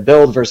tackle to get a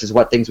build versus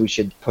what things we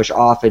should push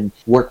off and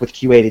work with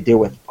QA to deal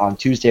with on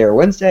Tuesday or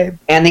Wednesday.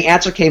 And the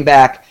answer came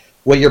back,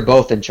 well, you're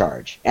both in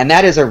charge. And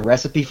that is a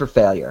recipe for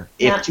failure.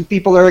 Yeah. If two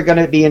people are going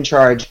to be in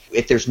charge,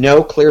 if there's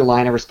no clear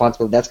line of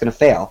responsibility, that's going to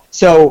fail.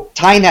 So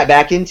tying that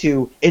back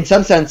into, in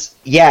some sense,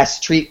 yes,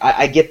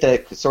 I get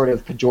the sort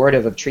of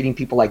pejorative of treating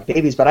people like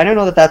babies, but I don't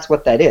know that that's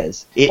what that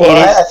is. It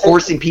is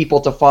forcing people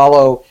to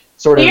follow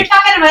sort of... You're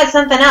talking about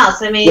something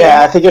else.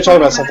 I think you're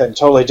talking about something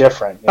totally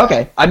different. Yeah.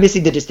 Okay, I'm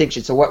missing the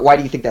distinction. So why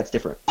do you think that's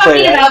different?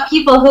 Talking about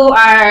people who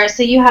are...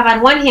 So you have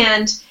on one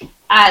hand...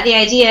 the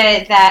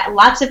idea that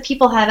lots of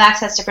people have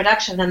access to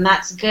production, and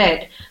that's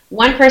good.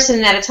 One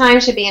person at a time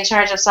should be in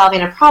charge of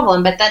solving a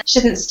problem, but that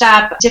shouldn't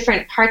stop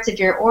different parts of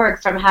your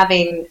org from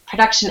having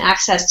production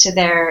access to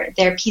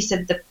their piece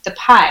of the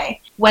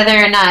pie. Whether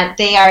or not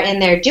they are in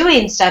there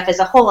doing stuff is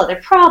a whole other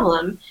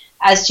problem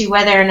as to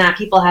whether or not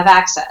people have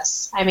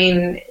access.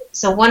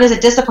 So one is a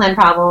discipline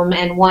problem,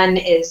 and one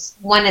is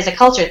a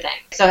culture thing.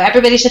 So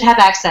everybody should have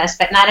access,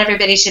 but not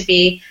everybody should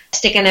be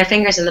sticking their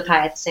fingers in the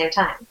pie at the same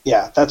time.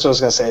 Yeah, that's what I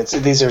was going to say.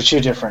 These are two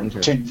different,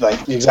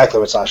 exactly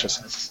what Sasha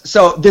says.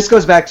 So this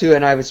goes back to,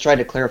 and I was trying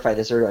to clarify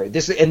this earlier,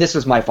 this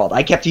was my fault.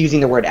 I kept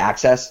using the word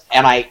access,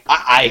 and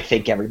I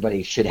think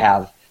everybody should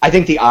have. I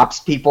think the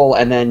ops people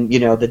and then,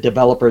 the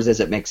developers,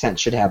 as it makes sense,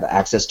 should have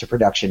access to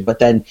production. But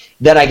then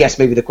I guess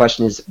maybe the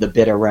question is the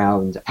bit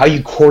around how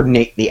you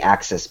coordinate the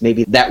access.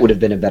 Maybe that would have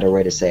been a better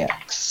way to say it.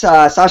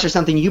 Sasha,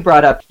 something you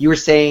brought up, you were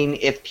saying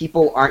if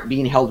people aren't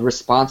being held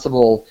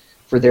responsible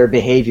for their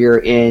behavior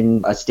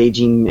in a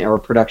staging or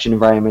production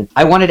environment.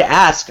 I wanted to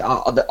ask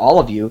all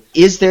of you,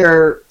 is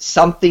there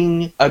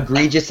something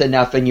egregious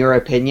enough in your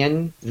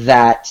opinion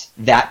that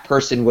that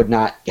person would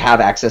not have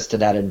access to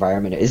that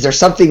environment? Is there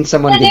something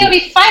someone they would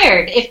be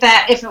fired if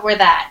it were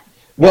that?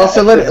 Well,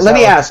 so let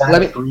me ask.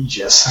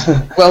 Egregious.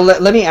 Well,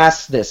 let me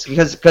ask this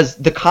because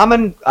the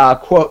common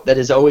quote that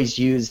is always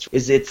used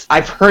is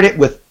I've heard it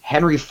with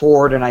Henry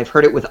Ford, and I've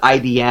heard it with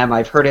IBM.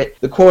 I've heard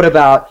the quote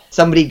about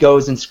somebody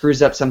goes and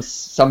screws up some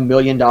 $1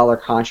 million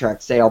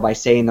contract sale by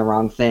saying the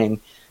wrong thing,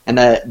 and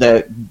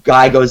the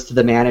guy goes to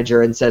the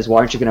manager and says, "Well,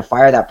 aren't you going to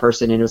fire that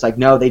person?" And it was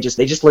no, they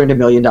just learned $1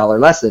 million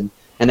lesson,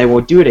 and they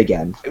won't do it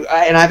again.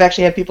 And I've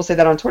actually had people say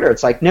that on Twitter.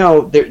 It's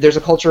no, there's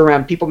a culture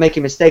around people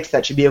making mistakes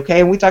that should be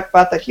okay, and we talk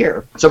about that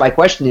here. So my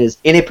question is,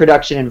 in a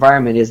production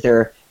environment, is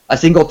there a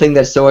single thing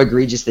that's so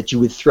egregious that you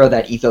would throw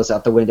that ethos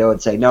out the window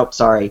and say, nope,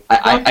 sorry,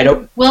 I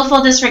don't...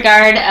 Willful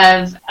disregard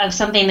of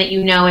something that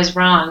is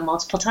wrong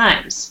multiple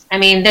times.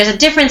 There's a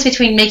difference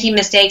between making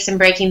mistakes and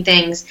breaking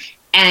things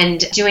and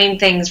doing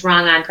things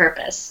wrong on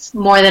purpose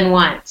more than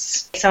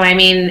once. So,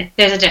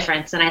 there's a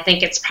difference, and I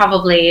think it's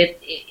probably,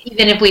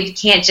 even if we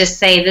can't just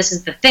say this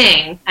is the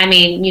thing,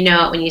 you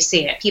know it when you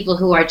see it. People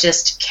who are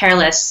just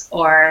careless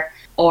or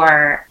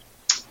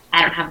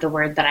I don't have the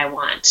word that I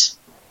want.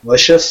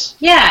 Malicious?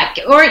 Yeah,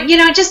 or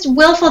just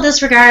willful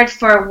disregard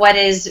for what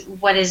is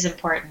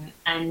important,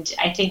 and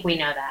I think we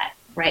know that,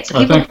 right? So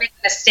people who make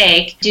a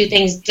mistake do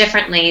things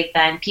differently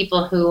than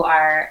people who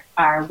are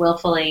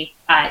willfully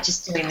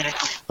just doing their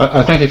thing.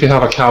 I think if you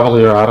have a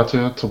cavalier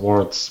attitude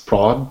towards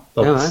PROD,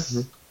 that's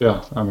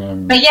I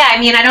mean. But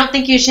I don't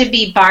think you should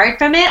be barred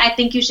from it. I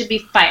think you should be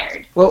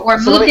fired or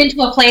moved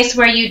into a place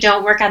where you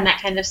don't work on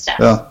that kind of stuff.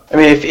 Yeah. I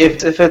mean,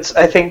 if it's,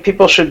 I think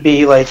people should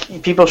be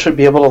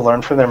able to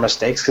learn from their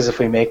mistakes, because if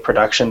we make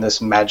production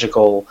this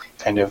magical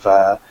kind of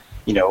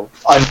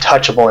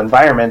untouchable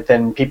environment,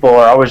 then people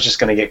are always just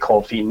going to get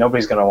cold feet.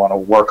 Nobody's going to want to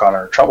work on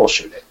or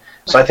troubleshoot it.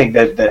 So I think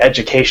that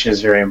education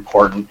is very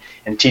important,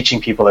 and teaching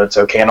people that it's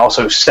okay, and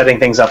also setting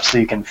things up so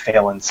you can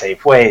fail in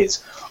safe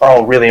ways are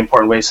all really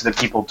important ways, so that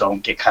people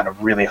don't get kind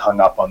of really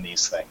hung up on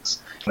these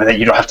things, and that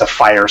you don't have to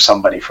fire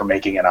somebody for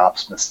making an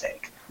ops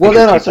mistake.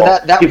 Well,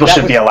 People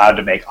should be allowed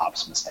to make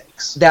ops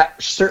mistakes. That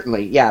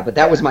certainly, but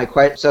that was my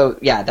question. So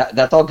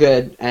that's all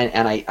good,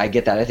 and I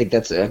get that. I think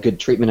that's a good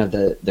treatment of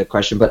the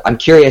question. But I'm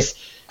curious,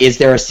 is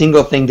there a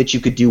single thing that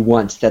you could do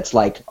once that's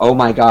like, oh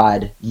my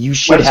God, you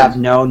should have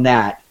known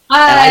that?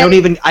 And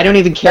I don't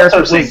even care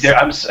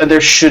if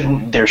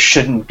there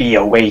shouldn't be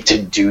a way to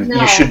do.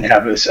 No. You shouldn't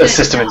have a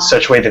system in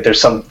such a way that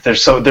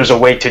there's a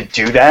way to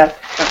do that.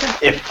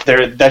 If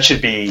that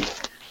should be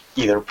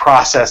either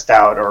processed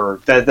out,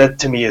 or that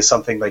to me is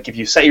something like, if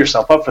you set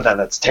yourself up for that,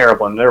 that's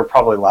terrible. And there are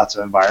probably lots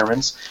of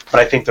environments, but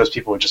I think those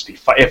people would just be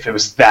if it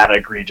was that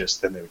egregious,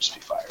 then they would just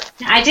be fired.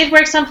 I did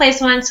work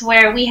someplace once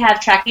where we have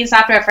tracking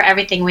software for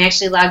everything. We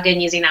actually logged in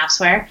using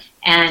Opsware,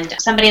 and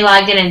somebody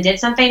logged in and did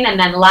something and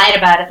then lied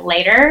about it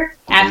later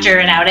after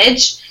an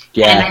outage.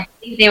 Yeah. And I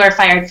think they were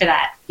fired for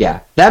that. Yeah,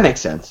 that makes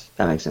sense.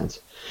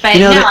 But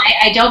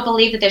I don't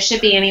believe that there should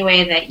be any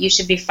way that you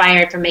should be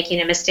fired for making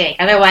a mistake.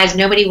 Otherwise,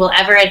 nobody will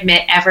ever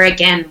admit ever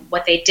again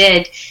what they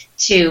did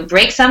to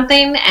break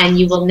something, and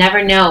you will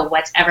never know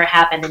what's ever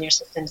happened in your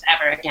systems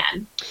ever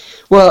again.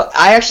 Well,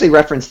 I actually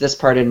referenced this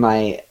part in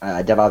my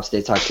DevOps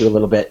Day talk too a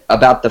little bit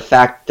about the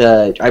fact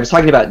I was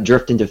talking about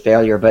drift into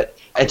failure, but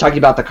I talked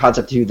about the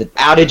concept too that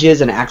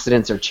outages and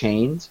accidents are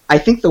chains. I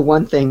think the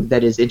one thing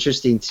that is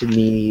interesting to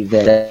me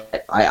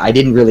that I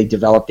didn't really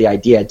develop the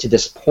idea to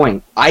this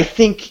point, I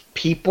think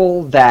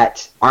people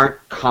that aren't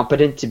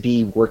competent to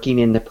be working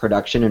in the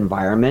production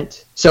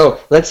environment. So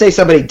let's say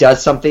somebody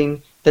does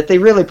something that they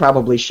really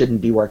probably shouldn't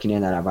be working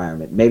in that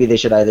environment. Maybe they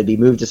should either be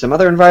moved to some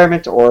other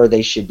environment, or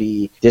they should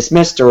be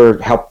dismissed or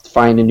helped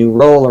find a new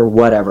role or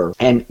whatever.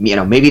 And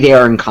maybe they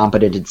are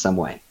incompetent in some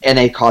way and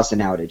they caused an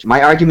outage.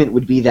 My argument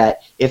would be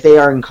that if they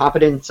are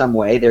incompetent in some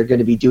way, they're going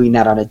to be doing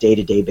that on a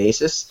day-to-day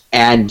basis.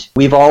 And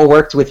we've all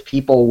worked with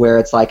people where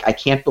it's like, I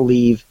can't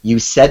believe you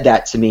said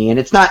that to me. And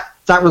it's not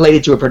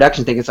related to a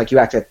production thing. It's like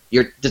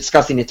you're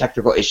discussing a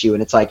technical issue,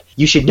 and it's like,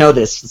 you should know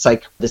this. It's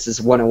like, this is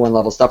 101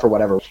 level stuff or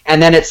whatever.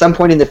 And then at some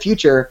point in the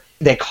future,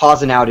 they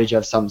cause an outage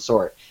of some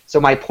sort.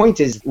 So my point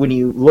is, when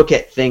you look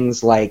at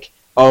things like,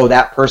 oh,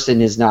 that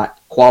person is not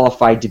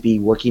qualified to be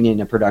working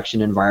in a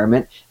production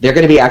environment, they're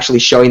going to be actually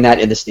showing that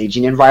in the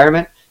staging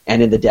environment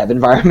and in the dev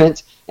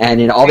environment and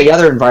in all the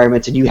other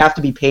environments, and you have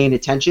to be paying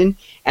attention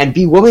and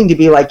be willing to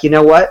be like, you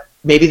know what,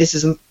 maybe this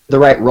isn't the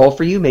right role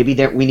for you, maybe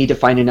we need to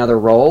find another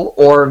role,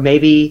 or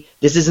maybe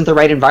this isn't the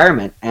right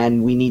environment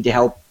and we need to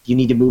help, you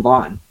need to move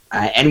on.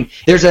 And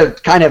there's a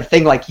kind of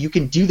thing like, you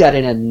can do that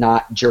in a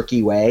not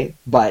jerky way,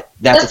 but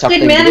that's a tough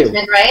thing to do. That's good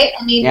management, right?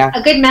 I mean,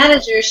 a good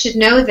manager should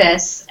know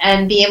this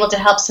and be able to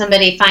help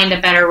somebody find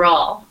a better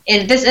role.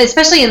 In this,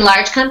 especially in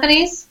large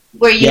companies,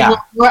 where you will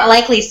more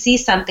likely see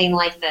something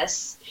like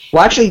this.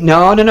 Well, actually,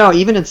 no.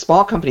 Even in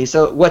small companies.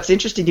 So what's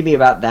interesting to me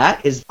about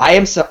that is I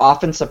am so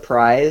often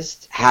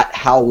surprised at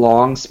how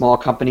long small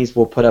companies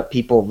will put up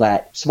people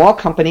that... Small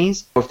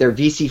companies, if they're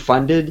VC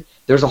funded,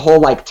 there's a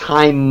whole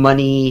time,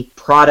 money,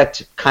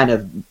 product kind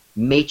of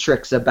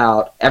matrix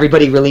about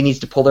everybody really needs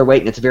to pull their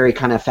weight, and it's a very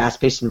kind of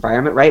fast-paced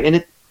environment, right?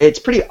 And it's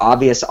pretty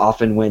obvious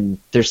often when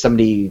there's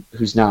somebody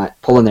who's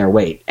not pulling their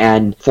weight.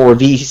 And for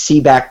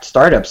VC-backed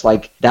startups,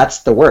 that's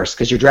the worst,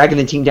 because you're dragging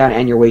the team down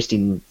and you're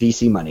wasting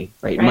VC money,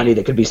 right? Money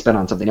that could be spent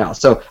on something else.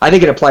 So I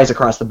think it applies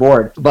across the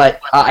board.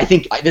 But I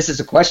think this is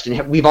a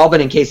question. We've all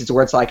been in cases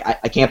where it's like,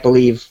 I can't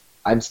believe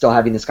I'm still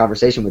having this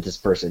conversation with this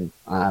person.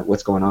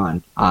 What's going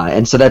on?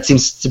 And so that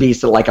seems to be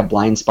like a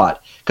blind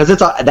spot, because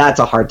that's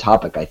a hard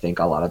topic, I think,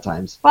 a lot of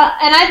times. Well,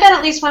 and I've been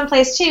at least one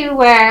place too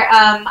where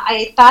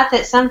I thought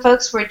that some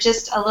folks were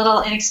just a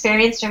little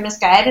inexperienced or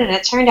misguided, and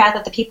it turned out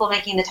that the people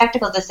making the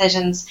technical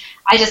decisions,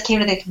 I just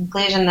came to the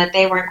conclusion that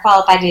they weren't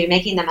qualified to be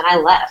making them, and I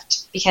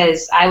left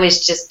because I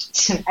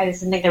just didn't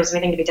think there was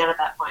anything to be done at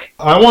that point.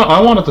 I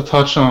wanted to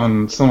touch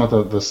on some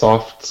of the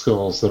soft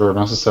skills that are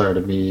necessary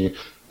to be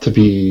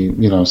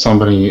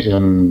somebody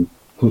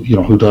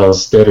who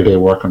does day-to-day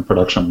work in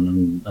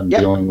production and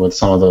dealing with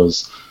some of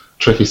those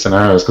tricky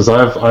scenarios. Because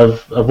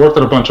I've worked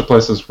at a bunch of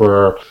places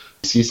where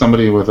see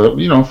somebody with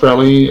a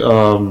fairly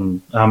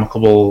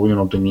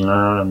amicable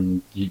demeanor,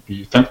 and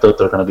you think that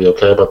they're going to be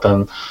okay, but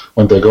then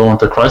when they go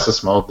into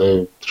crisis mode,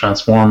 they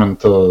transform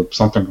into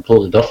something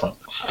completely different.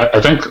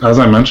 I think, as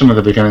I mentioned at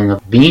the beginning,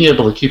 being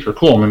able to keep your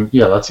cool, I mean,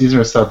 yeah, that's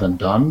easier said than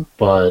done,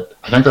 but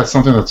I think that's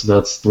something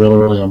that's really,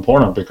 really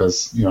important,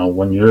 because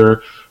when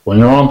you're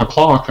on the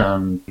clock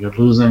and you're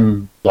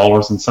losing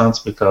dollars and cents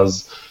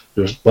because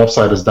your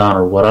website is down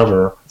or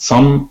whatever,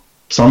 some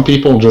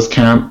people just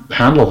can't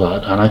handle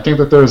that, and I think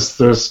that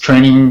there's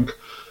training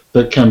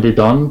that can be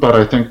done, but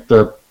I think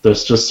that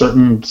there's just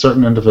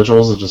certain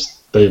individuals that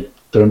just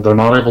they're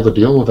not able to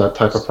deal with that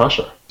type of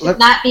pressure.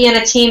 Not be in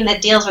a team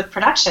that deals with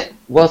production.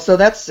 Well, so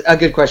that's a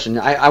good question.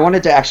 I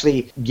wanted to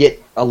actually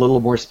get a little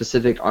more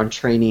specific on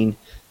training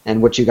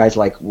and what you guys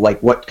like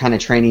what kind of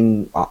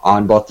training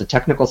on both the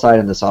technical side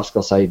and the soft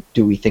skill side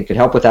do we think could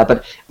help with that.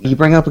 But you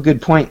bring up a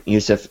good point,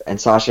 Yusuf and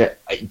Sasha.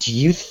 Do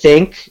you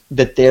think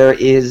that there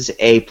is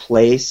a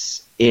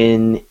place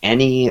in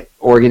any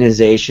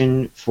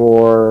organization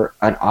for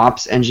an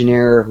ops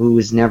engineer who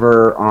is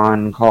never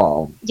on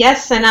call?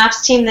 Yes, an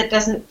ops team that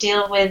doesn't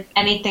deal with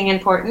anything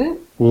important.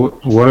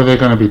 What are they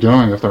going to be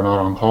doing if they're not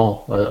on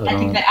call? I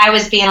think that I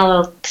was being a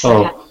little...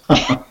 Oh.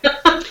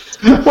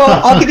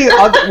 Well, I'll give you...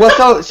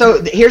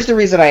 So here's the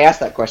reason I asked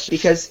that question.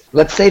 Because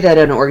let's say that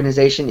an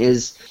organization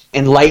is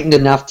enlightened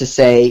enough to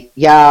say,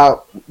 yeah,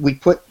 we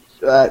put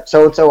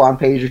so-and-so on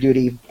pager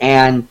duty,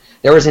 and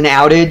there was an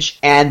outage,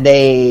 and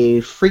they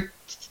freaked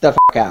the f***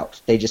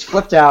 out. They just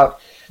flipped out.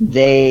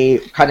 They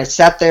kind of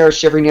sat there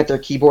shivering at their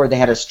keyboard. They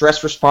had a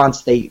stress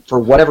response. They, for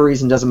whatever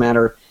reason, doesn't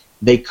matter,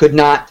 they could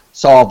not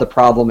solve the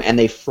problem, and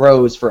they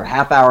froze for a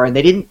half hour, and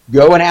they didn't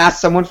go and ask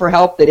someone for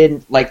help. They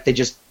didn't, they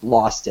just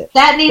lost it.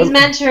 That needs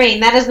mentoring.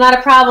 That is not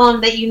a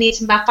problem that you need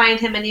to find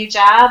him a new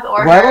job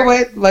or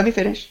Wait, let me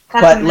finish.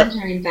 That's a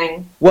mentoring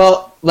thing.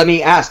 Well, let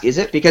me ask, is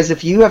it? Because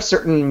if you have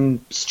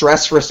certain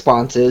stress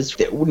responses,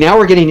 now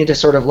we're getting into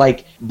sort of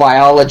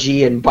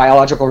biology and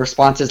biological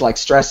responses, like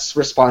stress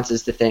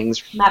responses to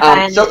things.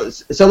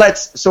 So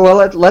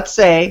let's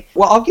say,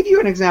 well, I'll give you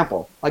an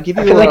example. I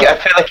feel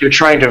like you're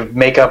trying to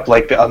make up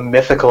a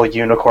mythical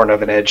unicorn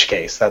of an edge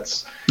case.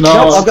 That's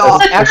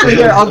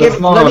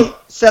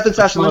Seth and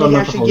Sasha, let me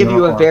actually give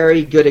you a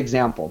very good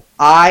example.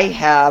 I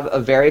have a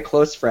very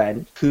close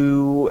friend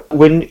who,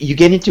 when you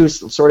get into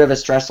sort of a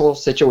stressful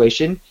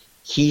situation,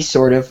 he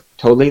sort of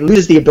totally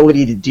loses the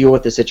ability to deal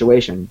with the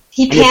situation.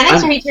 He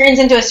panics or he turns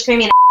into a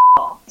screaming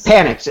asshole?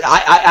 Panics.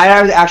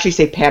 I would actually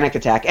say panic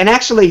attack. And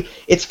actually,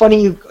 it's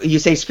funny you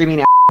say screaming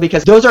asshole,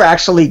 because those are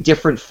actually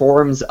different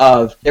forms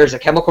of, there's a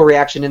chemical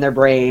reaction in their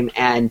brain,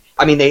 and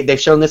I mean they've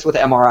shown this with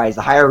MRIs.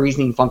 The higher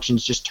reasoning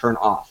functions just turn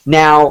off.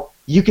 Now,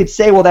 you could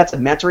say, well, that's a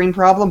mentoring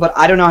problem, but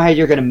I don't know how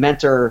you're going to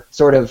mentor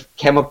sort of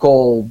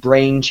chemical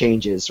brain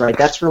changes, right?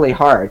 That's really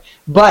hard.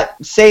 But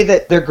say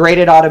that they're great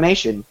at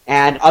automation,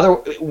 and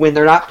when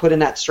they're not put in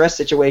that stress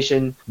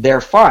situation,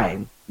 they're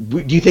fine.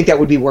 Do you think that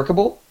would be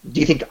workable? Do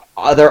you think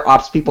other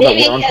ops people that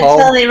were on call?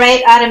 Maybe until they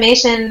write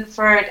automation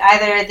for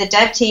either the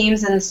dev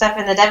teams and stuff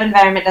in the dev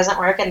environment doesn't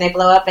work and they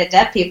blow up at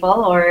dev people,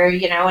 or,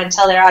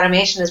 until their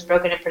automation is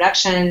broken in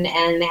production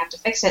and they have to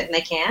fix it and they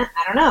can't.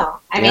 I don't know.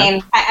 I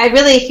mean, I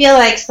really feel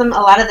like a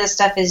lot of this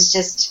stuff is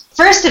just,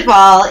 first of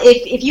all,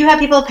 if you have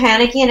people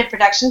panicking at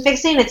production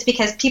fixing, it's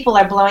because people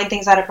are blowing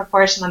things out of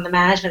proportion on the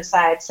management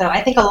side. So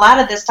I think a lot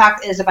of this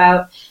talk is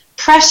about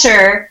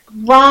pressure,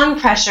 wrong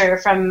pressure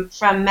from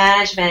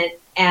management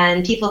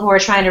and people who are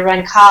trying to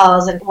run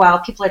calls and while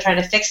people are trying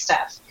to fix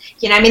stuff.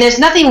 There's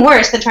nothing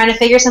worse than trying to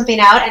figure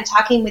something out and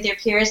talking with your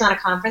peers on a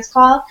conference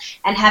call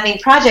and having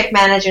project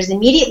managers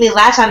immediately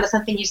latch onto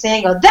something you say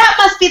and go, that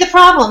must be the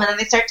problem, and then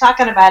they start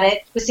talking about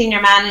it with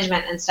senior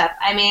management and stuff.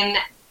 I mean,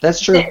 that's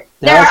true.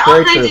 There are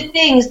all kinds of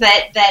things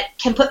that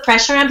can put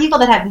pressure on people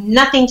that have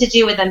nothing to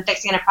do with them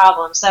fixing a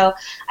problem. So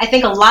I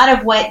think a lot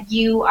of what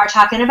you are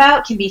talking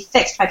about can be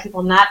fixed by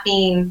people not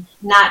being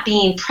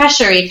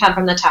pressury come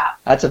from the top.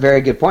 That's a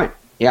very good point.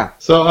 Yeah.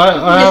 So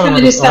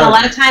somebody who spent a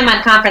lot of time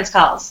on conference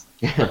calls.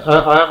 I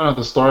have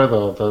another story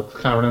though, that's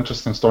kind of an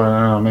interesting story.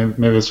 I don't know,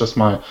 maybe it's just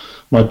my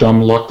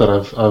dumb luck that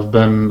I've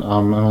been in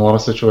a lot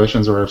of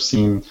situations where I've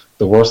seen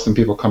the worst in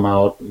people come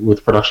out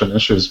with production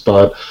issues,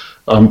 but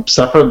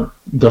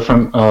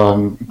different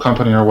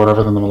company or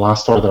whatever than the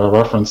last story that I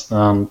referenced.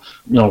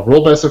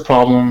 Real basic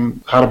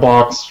problem, had a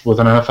box with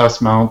an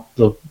NFS mount,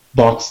 the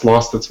box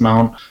lost its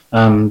mount,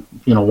 and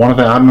one of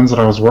the admins that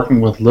I was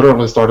working with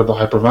literally started to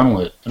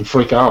hyperventilate and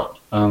freak out,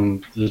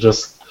 and you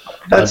just.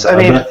 There's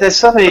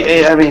somebody.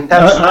 I'm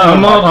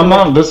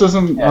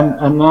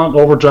not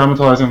over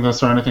dramatizing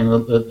this or anything.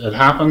 It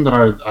happened,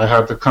 and I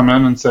had to come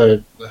in and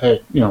say,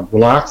 hey,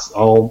 relax.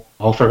 I'll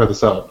figure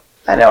this out.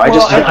 I know.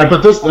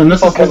 This is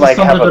somebody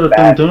that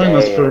have been doing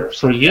this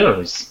for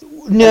years.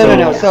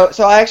 No.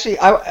 So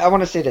I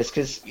want to say this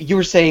because you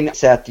were saying,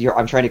 Seth,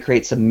 I'm trying to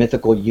create some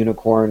mythical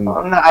unicorn.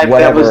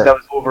 That was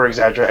over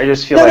exaggerated. I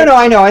just feel no,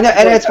 I know, and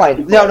it's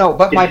fine. No,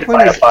 but my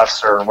point is,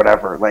 bus or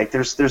whatever.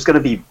 There's going to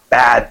be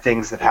bad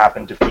things that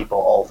happen to people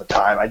all the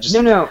time. I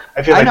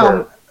feel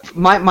like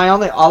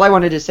all I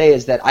wanted to say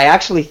is that I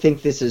actually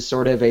think this is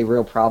sort of a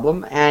real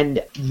problem.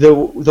 And the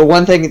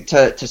one thing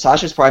to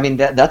Sasha's point, I mean,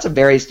 that's a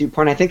very astute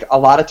point. I think a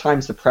lot of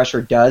times the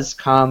pressure does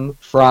come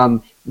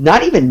from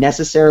not even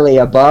necessarily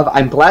above.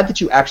 I'm glad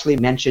that you actually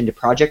mentioned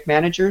project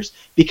managers,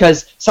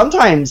 because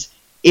sometimes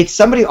it's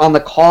somebody on the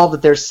call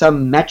that there's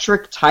some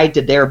metric tied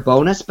to their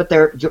bonus, but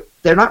they're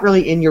not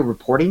really in your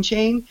reporting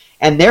chain,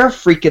 and they're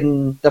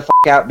freaking the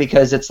out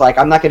because it's like,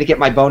 I'm not going to get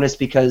my bonus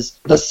because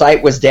the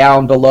site was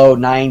down below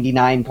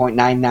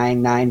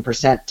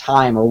 99.999%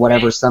 time or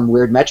whatever some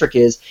weird metric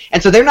is.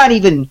 And so they're not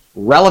even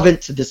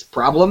relevant to this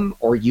problem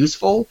or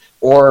useful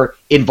or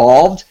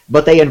involved,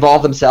 but they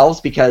involve themselves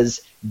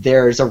because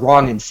there's a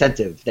wrong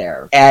incentive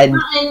there. And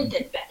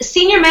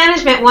senior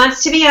management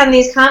wants to be on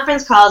these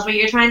conference calls where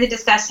you're trying to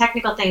discuss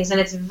technical things, and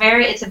it's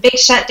a big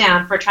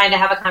shutdown for trying to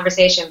have a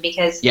conversation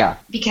because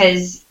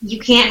you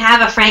can't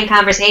have a frank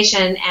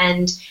conversation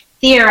and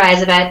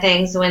theorize about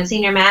things when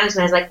senior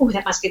management is like, "Ooh,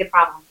 that must be the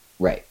problem."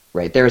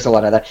 Right. There's a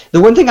lot of that.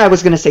 The one thing I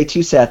was going to say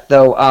too, Seth,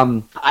 though,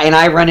 and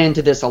I run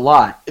into this a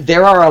lot,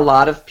 there are a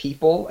lot of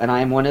people, and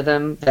I'm one of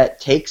them,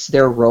 that takes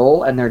their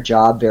role and their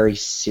job very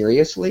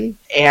seriously,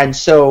 and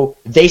so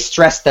they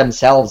stress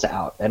themselves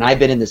out. And I've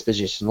been in this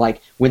position.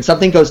 Like, when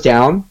something goes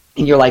down,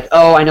 and you're like,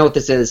 "Oh, I know what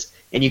this is,"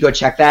 and you go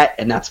check that,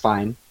 and that's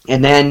fine.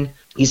 And then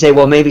you say,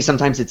 well, maybe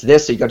sometimes it's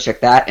this, so you go check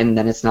that, and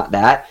then it's not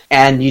that.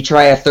 And you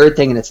try a third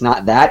thing, and it's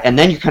not that. And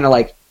then you're kind of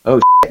like, oh,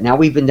 shit, now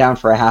we've been down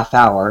for a half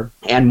hour,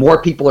 and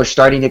more people are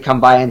starting to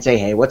come by and say,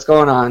 hey, what's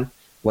going on?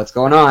 What's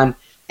going on?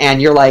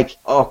 And you're like,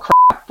 oh,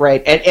 crap,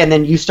 right? And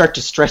then you start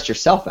to stress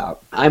yourself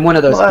out. I'm one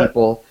of those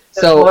people.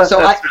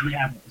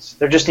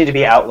 There just need to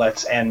be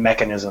outlets and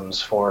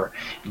mechanisms for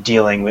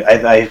dealing with.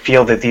 I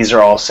feel that these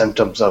are all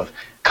symptoms of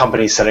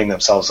companies setting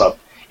themselves up.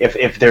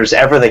 If there's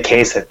ever the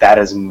case that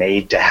is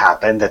made to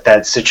happen,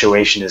 that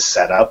situation is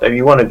set up, and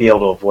you want to be able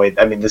to avoid.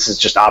 I mean, this is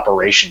just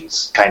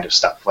operations kind of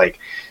stuff. Like,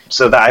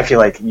 so that I feel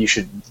like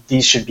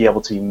these should be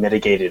able to be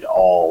mitigated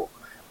a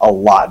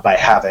lot by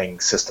having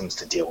systems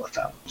to deal with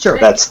them.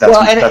 Sure,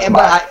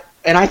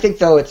 I think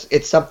though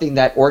it's something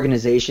that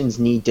organizations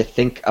need to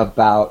think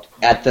about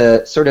at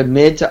the sort of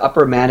mid to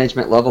upper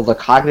management level, the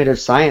cognitive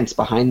science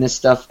behind this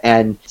stuff,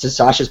 and to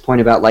Sasha's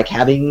point about like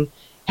having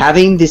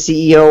the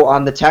CEO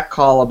on the tech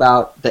call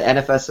about the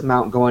NFS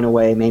amount going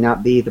away may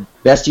not be the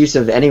best use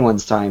of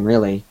anyone's time,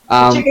 really.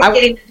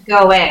 Getting it to go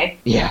away.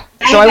 Yeah.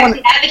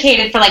 I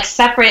advocated for like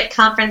separate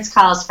conference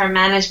calls for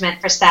management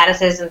for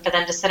statuses and for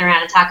them to sit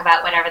around and talk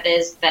about whatever it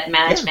is that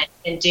management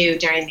can do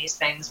during these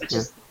things, which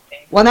is.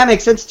 Well, and that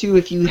makes sense, too.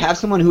 If you have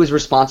someone who is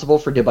responsible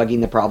for debugging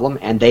the problem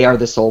and they are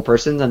the sole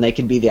person, then they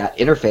can be that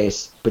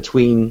interface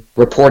between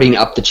reporting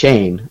up the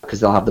chain because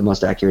they'll have the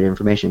most accurate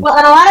information. Well,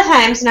 and a lot of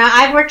times, now,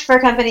 I've worked for a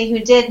company who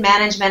did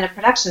management of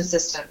production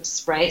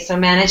systems, right? So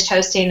managed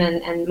hosting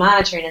and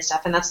monitoring and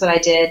stuff, and that's what I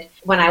did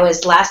when I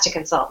was last a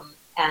consultant.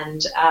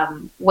 And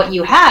what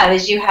you have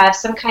is you have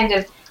some kind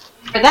of,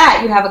 for that,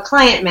 you have a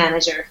client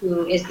manager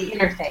who is the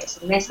interface.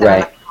 And they sit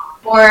on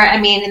or, I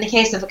mean, in the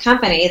case of a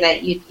company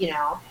that you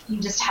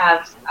just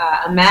have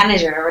a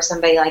manager or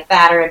somebody like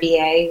that or a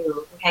BA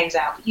who hangs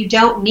out. You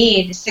don't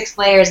need 6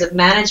 layers of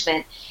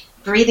management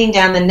breathing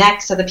down the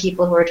necks of the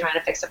people who are trying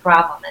to fix a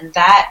problem. And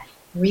that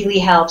really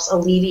helps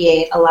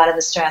alleviate a lot of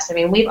the stress. I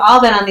mean, we've all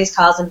been on these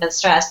calls and been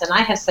stressed, and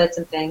I have said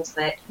some things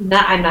that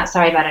I'm not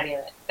sorry about any of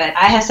it, but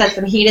I have said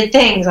some heated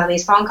things on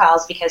these phone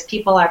calls because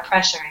people are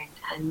pressuring,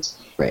 and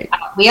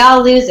we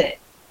all lose it.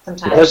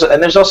 Sometimes.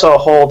 There's also a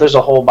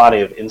whole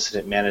body of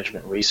incident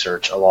management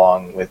research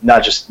along with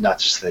not just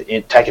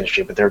the tech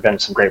industry, but there have been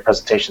some great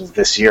presentations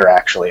this year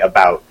actually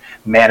about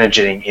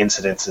managing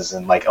incidences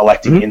and like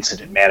electing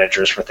incident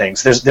managers for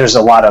things. There's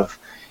a lot of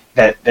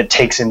that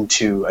takes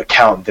into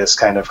account this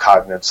kind of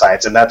cognitive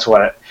science, and that's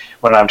what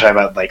I'm talking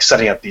about, like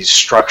setting up these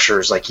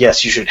structures. Like,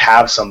 yes, you should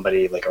have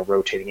somebody like a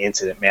rotating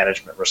incident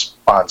management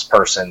response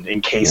person in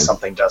case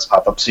something does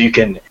pop up, so you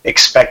can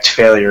expect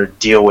failure,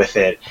 deal with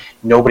it.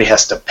 Nobody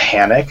has to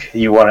panic.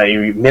 You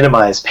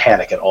minimize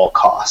panic at all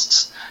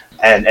costs,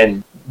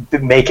 and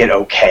make it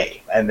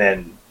okay, and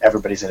then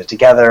everybody's in it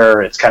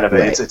together. It's kind of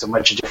it's a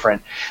much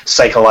different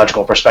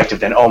psychological perspective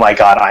than, oh my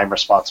God, I'm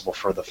responsible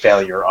for the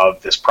failure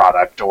of this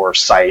product or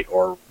site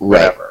or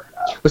whatever.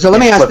 So let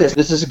me ask this.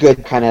 This is a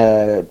good kind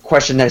of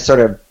question that sort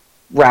of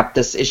wrap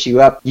this issue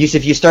up.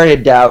 Yusuf, you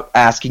started out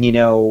asking,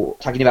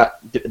 talking about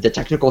the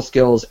technical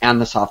skills and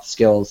the soft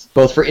skills,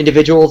 both for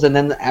individuals and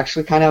then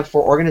actually kind of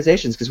for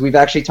organizations, because we've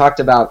actually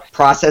talked about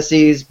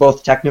processes,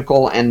 both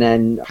technical and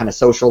then kind of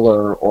social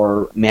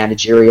or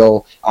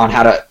managerial, on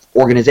how to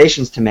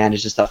organizations to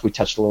manage the stuff. We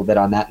touched a little bit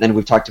on that, and then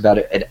we've talked about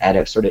it at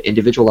a sort of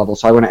individual level.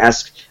 So I want to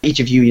ask each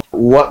of you,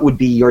 what would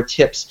be your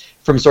tips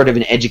from sort of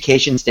an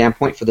education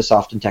standpoint for the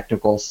soft and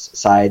technical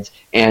sides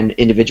and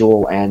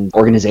individual and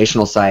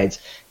organizational sides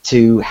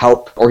to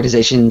help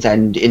organizations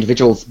and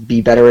individuals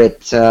be better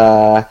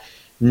at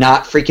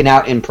not freaking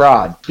out in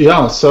prod?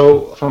 Yeah,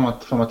 so from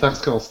a tech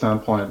skill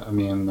standpoint, I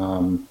mean,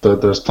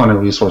 there's plenty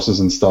of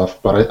resources and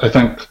stuff, but I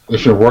think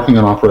if you're working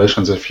in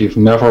operations, if you've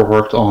never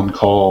worked on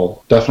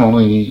call,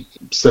 definitely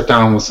sit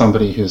down with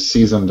somebody who's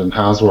seasoned and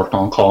has worked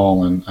on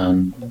call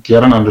and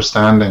get an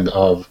understanding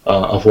of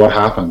what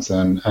happens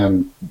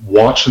and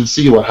watch and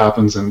see what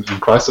happens in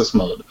crisis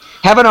mode.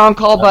 Have an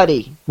on-call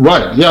buddy.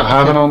 Right, yeah,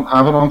 have an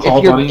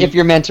on-call buddy. If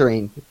you're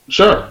mentoring.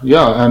 Sure,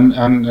 yeah,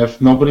 and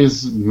if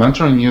nobody's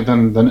mentoring you,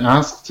 then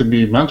ask to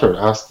be mentored.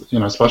 Ask,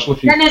 especially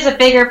if you. Then there's a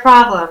bigger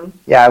problem.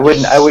 Yeah,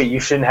 you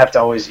shouldn't have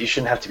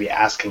to be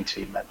asking to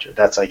be mentored.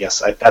 That's, I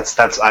guess,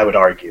 I would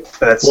argue.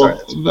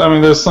 I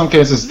mean, there's some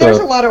cases. There's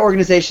a lot of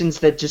organizations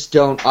that just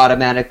don't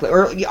automatically.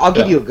 Or I'll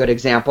give you a good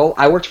example.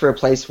 I worked for a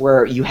place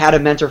where you had a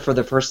mentor for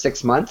the first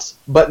 6 months,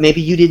 but maybe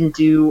you didn't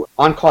do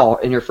on call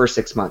in your first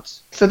 6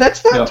 months. So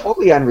that's not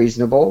totally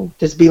unreasonable.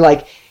 Just be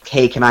like,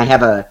 hey, can I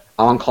have a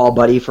on-call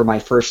buddy for my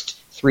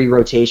first 3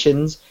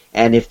 rotations,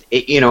 and if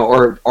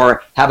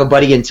or have a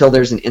buddy until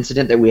there's an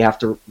incident that we have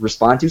to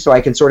respond to, so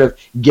I can sort of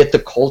get the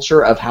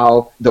culture of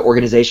how the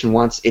organization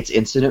wants its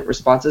incident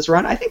responses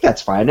run. I think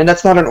that's fine, and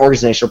that's not an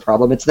organizational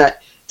problem. It's not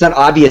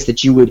obvious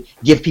that you would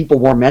give people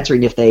more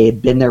mentoring if they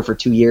had been there for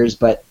 2 years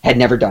but had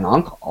never done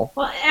on-call.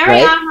 Well,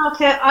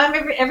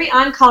 every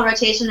on-call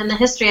rotation in the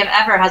history of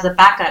ever has a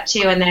backup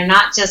too, and they're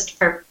not just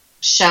for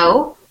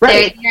show.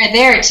 Right. They're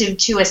there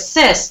to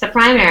assist the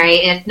primary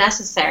if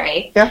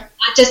necessary. Yeah.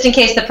 Not just in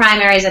case the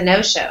primary is a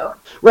no-show.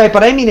 Right,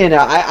 but I mean,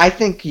 I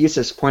think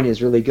Yusuf's point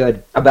is really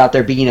good about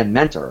there being a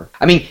mentor.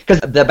 I mean, because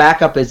the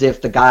backup is if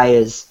the guy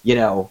is,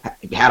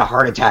 had a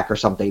heart attack or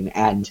something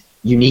and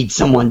you need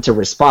someone to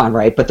respond,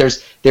 right? But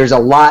there's a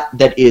lot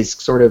that is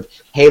sort of,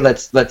 hey,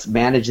 let's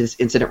manage this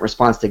incident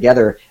response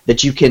together,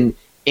 that you can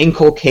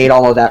inculcate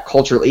all of that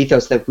cultural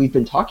ethos that we've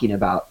been talking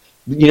about.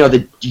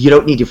 That you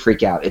don't need to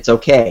freak out. It's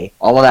okay.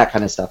 All of that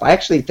kind of stuff. I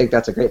actually think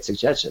that's a great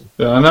suggestion.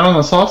 Yeah, and then on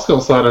the soft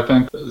skill side, I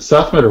think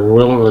Seth made a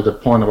really, really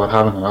good point about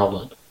having an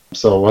outlet.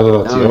 So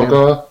whether that's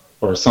yoga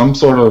or some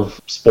sort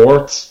of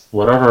sports,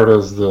 whatever it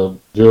is to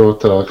do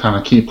to kind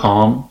of keep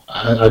calm,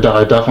 I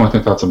definitely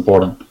think that's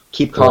important.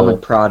 Keep calm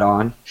and prod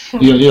on.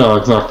 Yeah,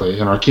 exactly.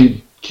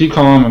 Keep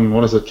calm and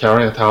what is it?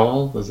 Carry a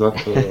towel? Is that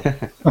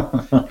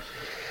the...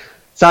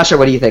 Sasha,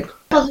 what do you think?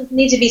 People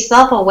need to be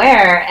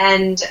self-aware,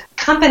 and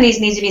companies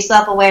need to be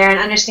self-aware and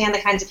understand the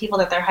kinds of people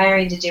that they're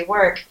hiring to do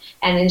work,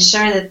 and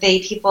ensure that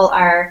people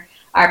are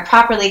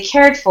properly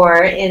cared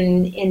for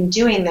in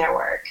doing their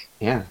work.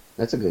 Yeah,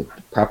 that's a good.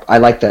 I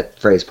like that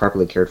phrase,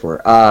 properly cared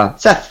for.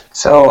 Seth.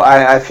 So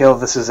I feel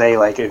this is a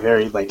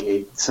very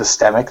a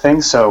systemic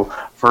thing. So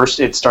first,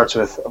 it starts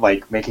with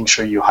making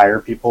sure you hire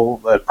people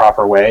the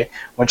proper way.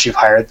 Once you've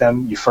hired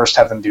them, you first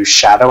have them do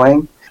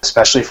shadowing.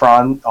 Especially for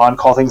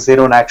on-call things, they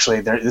don't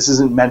actually. This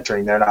isn't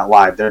mentoring. They're not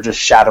live. They're just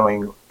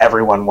shadowing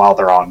everyone while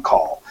they're on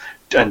call,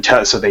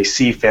 so they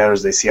see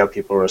failures, they see how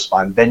people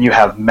respond. Then you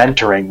have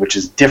mentoring, which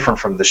is different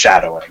from the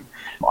shadowing.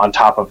 On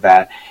top of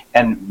that,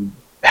 and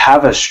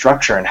have a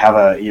structure and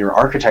have your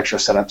architecture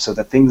set up so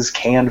that things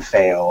can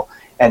fail,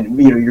 and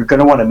you're going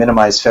to want to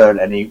minimize failure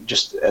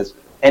as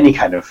any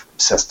kind of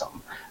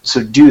system.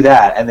 So do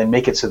that, and then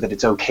make it so that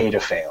it's okay to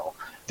fail.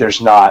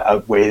 There's not a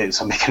way that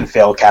something can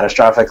fail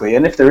catastrophically,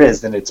 and if there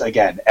is, then it's,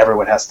 again,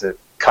 everyone has to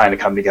kind of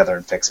come together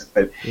and fix it.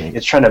 But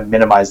It's trying to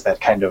minimize that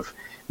kind of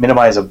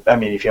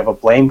if you have a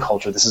blame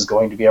culture, this is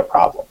going to be a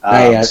problem.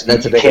 That's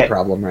a bigger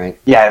problem, right?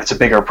 Yeah, it's a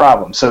bigger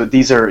problem. So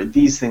these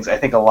things. I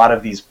think a lot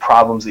of these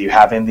problems that you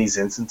have in these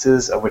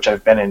instances, of which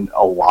I've been in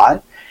a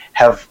lot,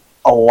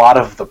 a lot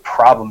of the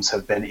problems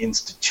have been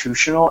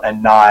institutional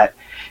and not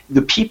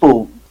the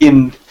people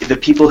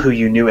who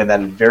you knew in that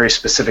very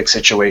specific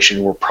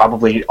situation were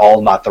probably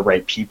all not the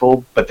right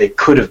people, but they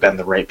could have been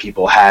the right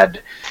people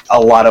had a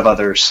lot of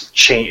others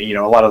change.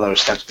 A lot of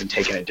those steps been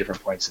taken at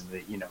different points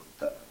in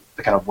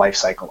the kind of life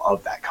cycle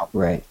of that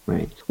company.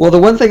 Right. Well, the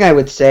one thing I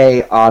would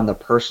say on the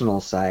personal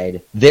side,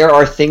 there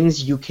are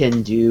things you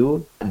can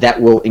do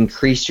that will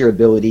increase your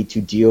ability to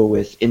deal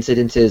with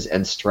incidences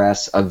and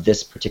stress of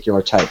this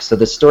particular type. So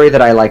the story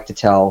that I like to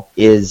tell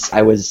is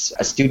I was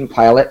a student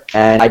pilot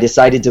and I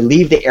decided to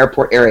leave the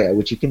airport area,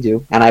 which you can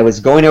do, and I was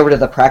going over to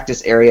the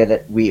practice area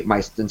that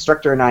my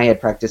instructor and I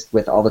had practiced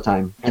with all the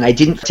time, and I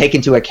didn't take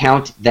into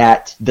account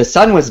that the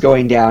sun was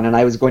going down and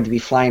I was going to be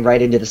flying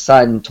right into the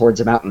sun towards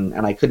a mountain,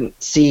 and I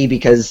couldn't see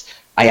because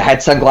I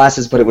had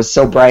sunglasses, but it was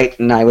so bright,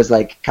 and I was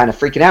kind of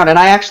freaking out. And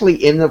I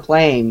actually, in the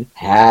plane,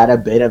 had a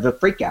bit of a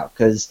freak out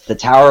because the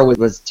tower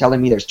was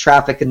telling me there's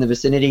traffic in the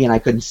vicinity, and I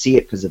couldn't see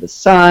it because of the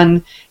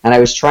sun. And I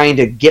was trying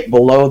to get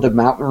below the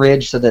mountain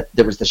ridge so that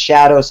there was the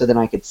shadow, so then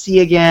I could see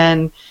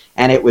again.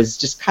 And it was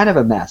just kind of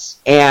a mess.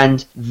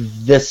 And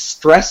the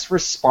stress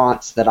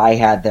response that I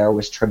had there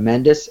was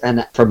tremendous,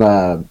 and from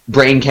a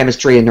brain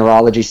chemistry and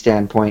neurology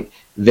standpoint,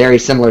 very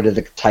similar to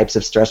the types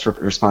of stress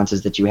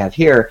responses that you have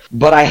here.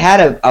 But I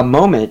had a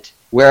moment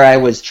where I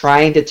was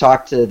trying to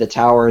talk to the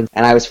tower and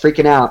I was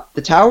freaking out.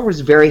 The tower was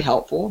very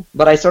helpful,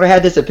 but I sort of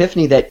had this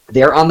epiphany that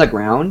they're on the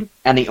ground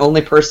and the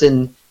only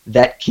person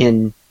that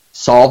can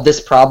solve this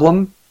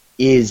problem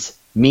is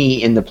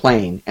me in the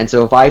plane. And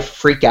so if I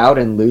freak out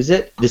and lose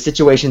it, the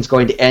situation's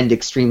going to end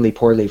extremely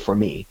poorly for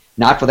me.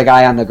 Not for the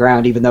guy on the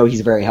ground, even though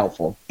he's very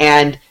helpful.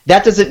 And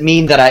that doesn't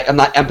mean that I'm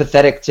not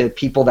empathetic to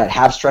people that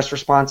have stress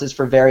responses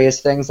for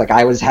various things. Like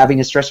I was having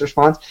a stress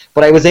response,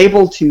 but I was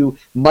able to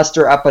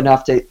muster up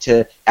enough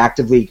to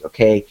actively,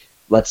 okay,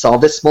 let's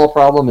solve this small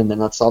problem, and then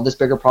let's solve this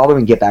bigger problem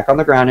and get back on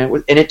the ground.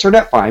 And it turned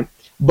out fine.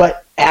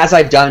 But as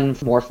I've done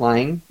more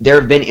flying, there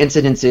have been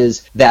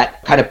incidences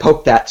that kind of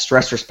poke that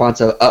stress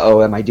response of,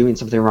 uh-oh, am I doing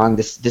something wrong?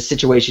 This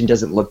situation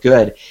doesn't look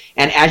good.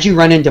 And as you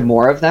run into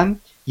more of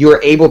them, you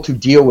are able to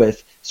deal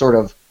with sort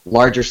of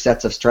larger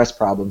sets of stress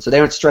problems. So they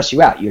don't stress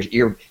you out.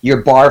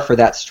 Your bar for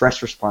that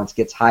stress response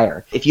gets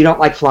higher. If you don't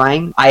like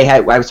flying, I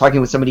was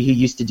talking with somebody who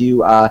used to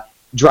do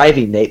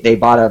driving. They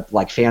bought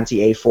a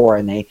fancy A4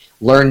 and they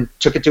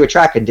took it to a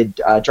track and did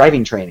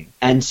driving training.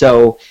 And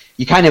so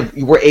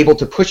you were able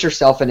to push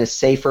yourself in a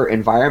safer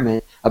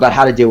environment about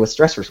how to deal with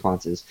stress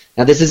responses.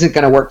 Now, this isn't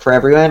going to work for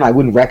everyone. I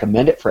wouldn't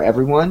recommend it for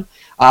everyone.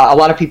 A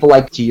lot of people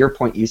like, to your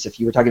point, Yusuf,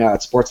 you were talking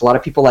about sports, a lot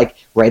of people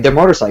ride their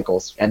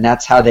motorcycles, and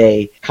that's how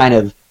they kind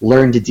of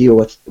learn to deal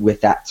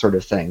with that sort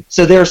of thing.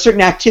 So there are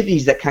certain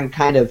activities that can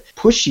kind of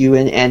push you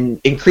and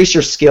increase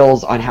your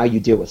skills on how you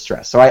deal with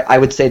stress. So I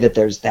would say that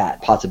there's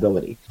that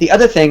possibility. The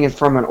other thing is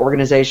from an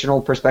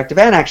organizational perspective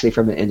and actually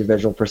from an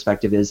individual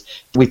perspective is,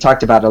 we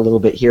talked about it a little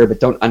bit here, but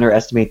don't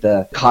underestimate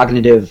the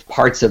cognitive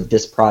parts of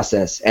this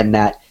process, and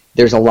that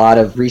there's a lot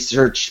of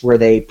research where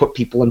they put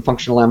people in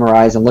functional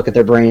MRIs and look at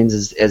their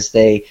brains as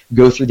they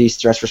go through these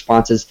stress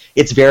responses.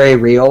 It's very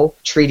real.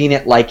 Treating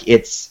it like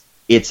it's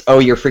oh,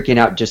 you're freaking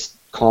out, just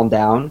calm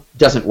down,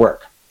 doesn't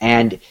work.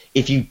 And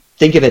if you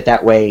think of it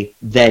that way,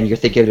 then you're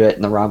thinking of it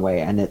in the wrong way.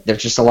 And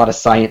there's just a lot of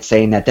science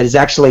saying that has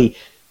actually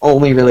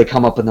only really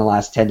come up in the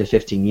last 10 to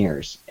 15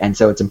 years. And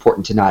so it's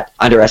important to not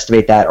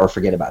underestimate that or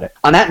forget about it.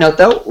 On that note,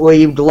 though,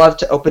 we'd love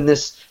to open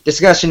this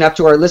discussion up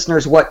to our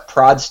listeners. What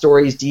PROD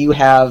stories do you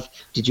have?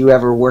 Did you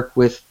ever work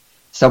with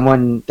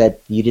someone that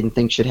you didn't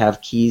think should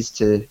have keys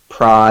to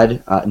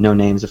PROD? No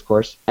names, of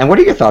course. And what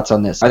are your thoughts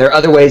on this? Are there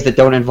other ways that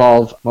don't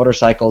involve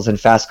motorcycles and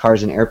fast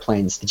cars and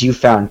airplanes that you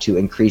found to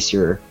increase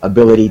your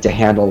ability to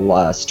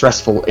handle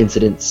stressful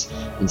incidents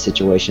and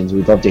situations?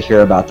 We'd love to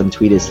hear about them.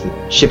 Tweet us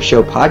the Ship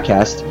Show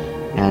Podcast,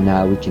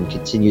 and we can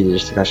continue the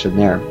discussion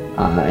there.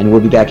 And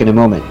we'll be back in a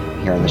moment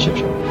here on the Ship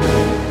Show.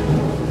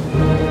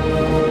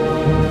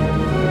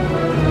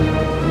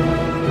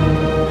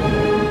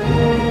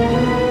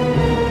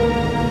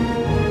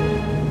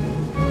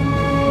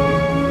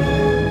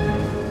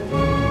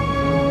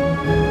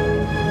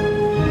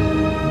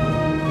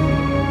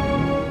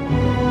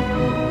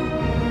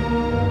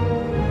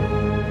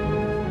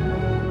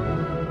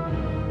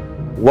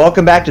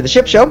 Welcome back to the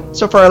Ship Show.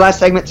 So for our last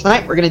segment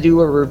tonight, we're going to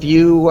do a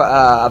review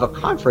of a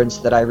conference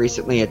that I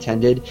recently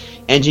attended.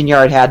 Engine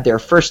Yard had their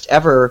first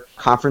ever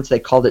conference. They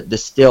called it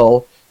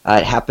Distill.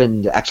 It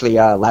happened actually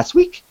last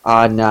week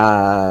on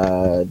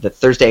the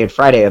Thursday and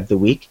Friday of the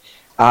week.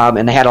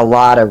 And they had a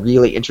lot of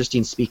really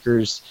interesting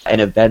speakers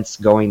and events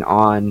going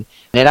on.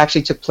 And it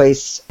actually took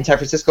place in San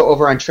Francisco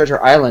over on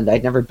Treasure Island.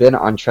 I'd never been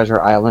on Treasure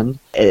Island.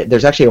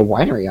 There's actually a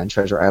winery on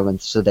Treasure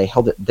Island, so they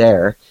held it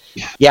there.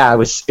 Yeah, it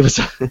was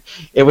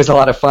it was a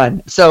lot of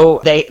fun.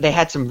 So they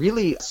had some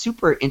really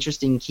super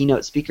interesting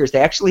keynote speakers. They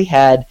actually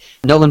had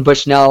Nolan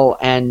Bushnell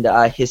and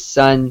his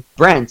son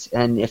Brent,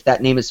 and if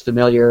that name is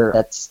familiar,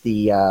 that's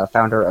the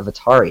founder of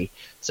Atari.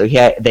 So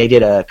they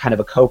did a kind of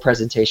a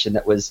co-presentation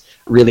that was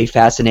really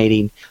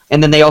fascinating.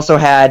 And then they also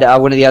had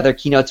one of the other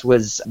keynotes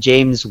was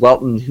James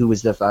Welton, who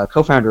was the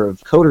co-founder of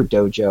Coder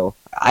Dojo.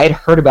 I had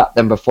heard about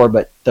them before,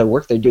 but the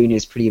work they're doing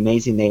is pretty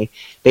amazing. They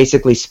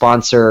basically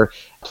sponsor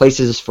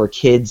places for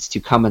kids to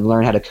come and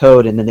learn how to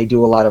code, and then they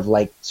do a lot of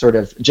sort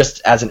of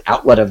just as an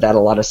outlet of that, a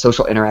lot of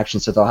social interaction.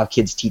 So they'll have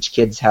kids teach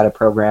kids how to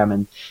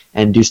program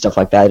and do stuff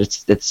like that.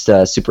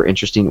 It's super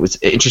interesting. It was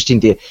interesting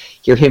to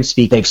hear him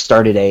speak. They've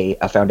started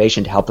a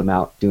foundation to help them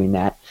out doing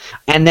that.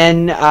 And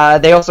then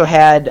they also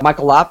had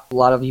Michael Lopp. A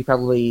lot of you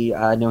probably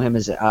know him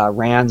as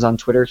Rands on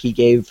Twitter. He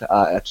gave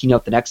a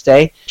keynote the next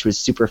day, which was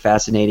super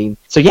fascinating.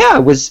 So yeah,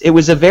 it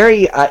was a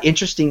very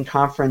interesting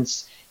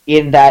conference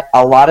in that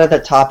a lot of the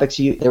topics,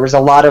 there was a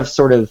lot of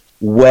sort of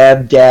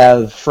web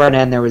dev front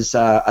end. There was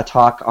a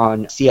talk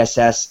on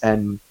CSS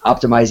and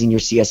optimizing your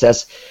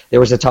CSS. There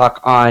was a talk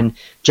on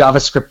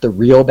JavaScript, the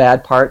real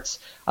bad parts.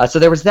 So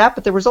there was that,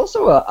 but there was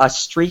also a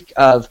streak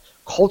of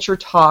culture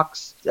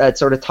talks,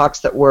 sort of talks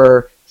that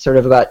were sort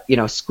of about,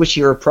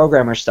 squishier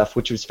programmer stuff,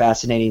 which was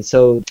fascinating.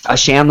 So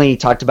Shanley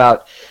talked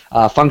about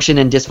function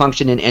and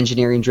dysfunction in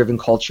engineering-driven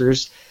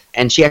cultures.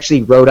 And she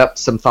actually wrote up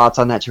some thoughts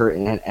on that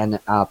and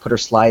put her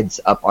slides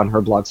up on her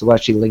blog, so we'll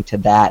actually link to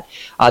that.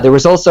 There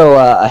was also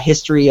a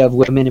history of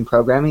women in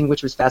programming,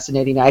 which was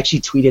fascinating. I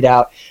actually tweeted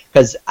out,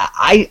 because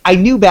I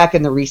knew back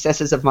in the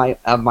recesses of my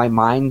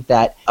mind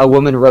that a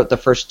woman wrote the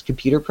first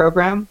computer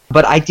program,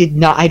 but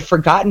I'd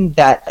forgotten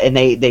that, and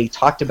they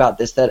talked about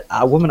this, that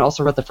a woman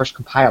also wrote the first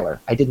compiler.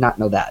 I did not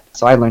know that,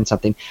 so I learned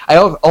something. I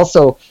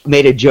also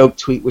made a joke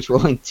tweet, which we'll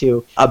link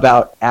to,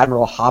 about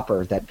Admiral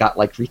Hopper that got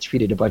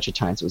retweeted a bunch of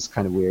times. It was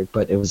kind of weird. weird,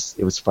 but it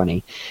was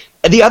funny.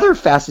 The other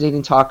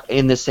fascinating talk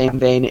in the same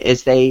vein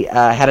is they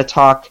had a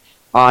talk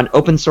on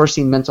open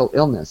sourcing mental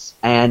illness,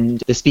 and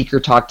the speaker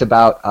talked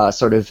about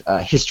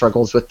his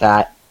struggles with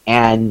that,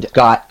 and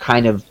got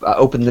kind of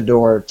opened the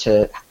door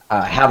to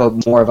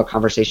have more of a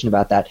conversation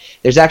about that.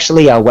 There's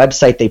actually a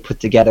website they put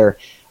together.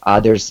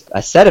 There's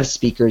a set of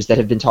speakers that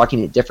have been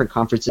talking at different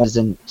conferences.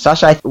 And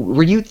Sasha,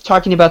 were you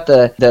talking about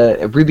the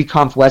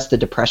RubyConf West, the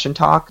depression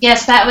talk?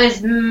 Yes, that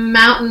was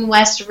Mountain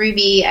West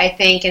Ruby, I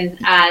think, and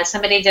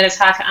somebody did a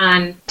talk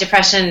on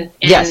depression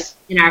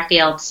in our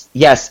fields.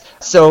 Yes,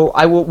 so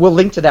we'll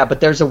link to that, but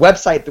there's a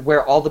website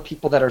where all the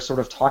people that are sort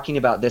of talking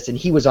about this, and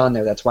he was on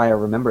there, that's why I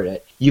remembered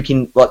it.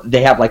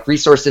 They have like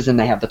resources and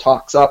they have the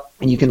talks up,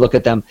 and you can look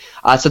at them.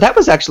 So that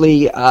was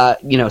actually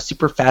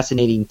super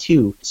fascinating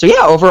too. So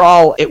yeah,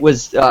 overall it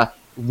was a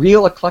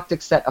real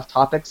eclectic set of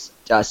topics,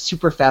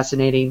 super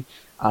fascinating.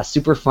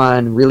 Super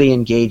fun, really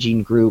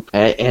engaging group,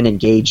 an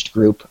engaged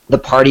group. The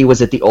party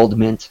was at the Old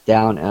Mint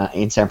down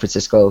in San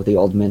Francisco, the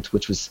Old Mint,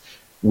 which was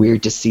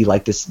weird to see,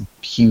 like this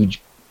huge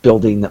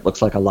building that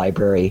looks like a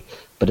library,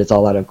 but it's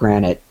all out of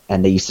granite,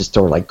 and they used to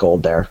store like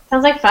gold there.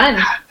 Sounds like fun.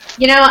 I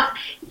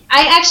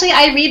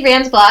read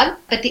Rand's blog,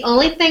 but the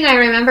only thing I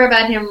remember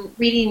about him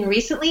reading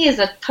recently is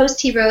a post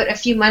he wrote a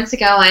few months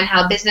ago on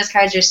how business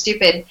cards are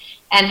stupid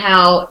and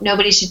how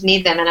nobody should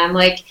need them. And I'm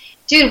like,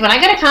 dude, when I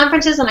go to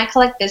conferences and I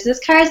collect business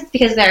cards, it's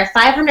because there are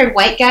 500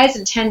 white guys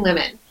and 10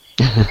 women.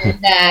 And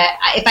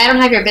if I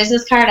don't have your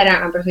business card, I don't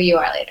remember who you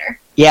are later.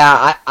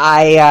 Yeah,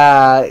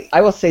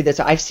 I will say this.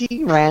 I've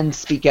seen Rand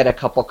speak at a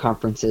couple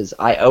conferences.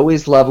 I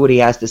always love what he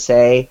has to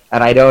say,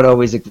 and I don't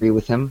always agree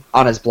with him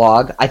on his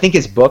blog. I think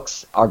his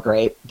books are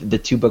great. The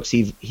 2 books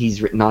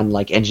he's written on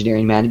like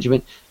engineering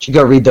management. You should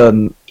go read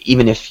them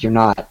even if you're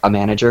not a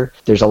manager.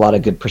 There's a lot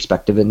of good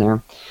perspective in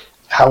there.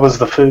 How was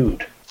the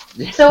food?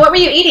 So what were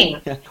you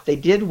eating? They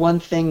did one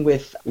thing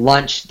with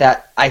lunch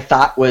that I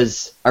thought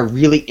was a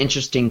really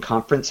interesting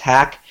conference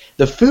hack.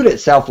 The food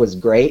itself was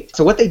great.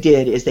 So what they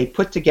did is they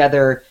put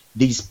together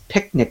these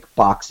picnic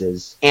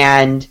boxes,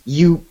 and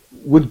you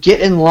would get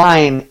in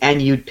line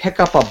and you'd pick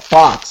up a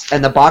box,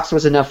 and the box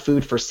was enough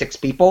food for 6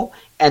 people,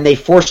 and they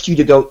forced you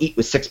to go eat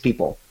with 6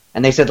 people.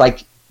 And they said,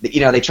 like,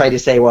 they tried to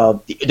say,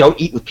 well, don't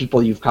eat with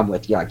people you've come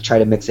with. Yeah, try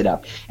to mix it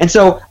up. And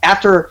so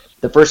after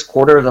the first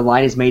quarter of the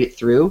line has made it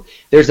through,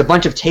 there's a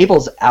bunch of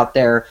tables out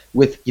there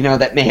with,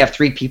 that may have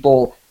 3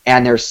 people,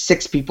 and there's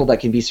 6 people that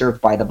can be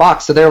served by the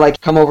box. So they're like,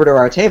 come over to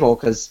our table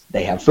because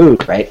they have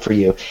food, right, for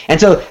you. And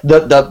so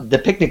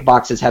the picnic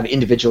boxes have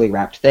individually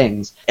wrapped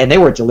things, and they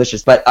were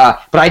delicious. But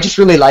I just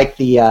really like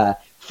the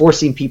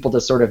forcing people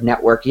to sort of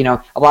network.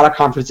 A lot of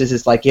conferences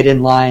is like get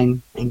in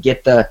line and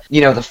get the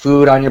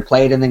food on your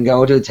plate and then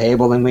go to a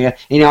table. And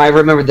I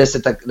remember this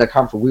at the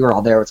conference. We were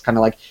all there. It's kind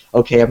of like,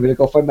 okay, I'm going to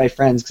go find my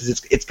friends,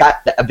 because it's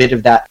got a bit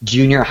of that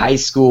junior high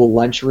school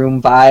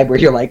lunchroom vibe where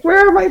you're like,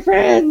 where are my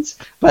friends?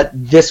 But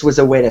this was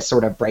a way to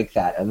sort of break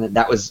that. And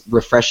that was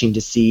refreshing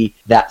to see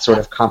that sort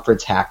of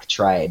conference hack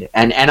tried.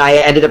 And I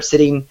ended up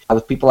sitting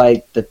with people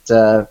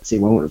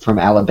one from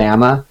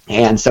Alabama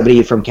and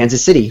somebody from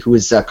Kansas City who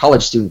was a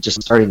college student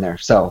just starting there.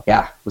 So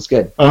yeah, it was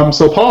good.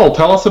 So Paul,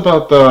 tell us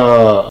about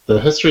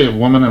the history of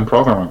women in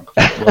programming.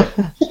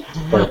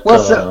 Tell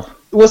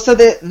us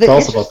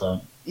about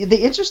that. The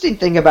interesting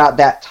thing about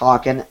that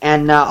talk,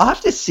 and I'll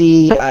have to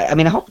see. I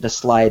hope the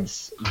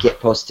slides get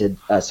posted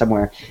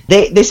somewhere.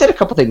 They said a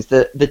couple things.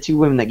 The 2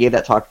 women that gave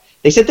that talk,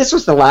 they said this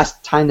was the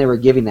last time they were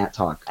giving that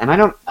talk, and I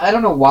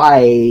don't know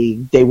why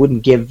they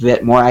wouldn't give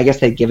it more. I guess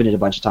they'd given it a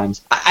bunch of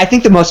times. I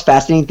think the most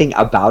fascinating thing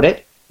about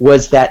it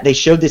was that they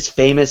showed this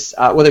famous,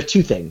 there are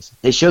 2 things.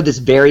 They showed this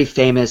very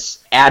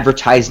famous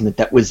advertisement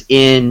that was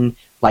in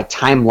like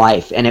Time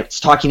Life, and it's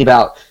talking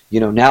about,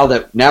 now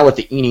with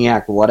the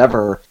ENIAC or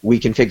whatever, we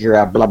can figure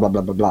out blah, blah,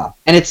 blah, blah, blah.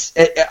 And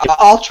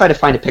I'll try to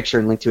find a picture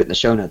and link to it in the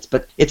show notes,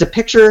 but it's a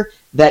picture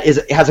that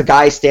has a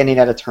guy standing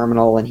at a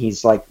terminal, and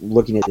he's like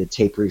looking at the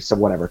tape roofs or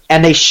whatever.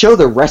 And they show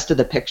the rest of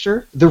the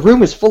picture. The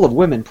room is full of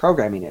women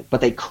programming it,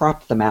 but they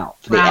cropped them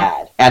out for the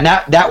ad. And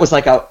that was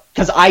like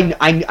because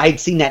I'd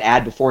seen that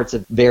ad before. It's a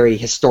very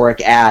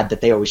historic ad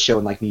that they always show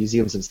in like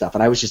museums and stuff,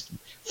 and I was just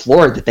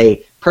floored that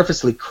they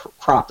purposely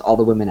cropped all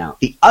the women out.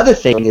 The other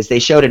thing is they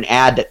showed an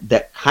ad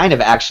that kind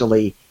of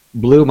actually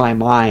blew my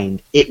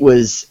mind. It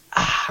was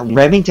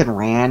Remington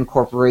Rand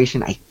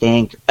Corporation, I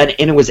think, and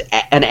it was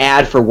an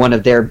ad for one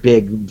of their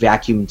big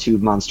vacuum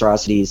tube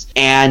monstrosities,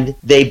 and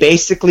they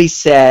basically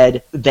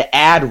said, the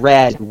ad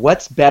read,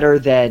 what's better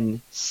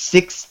than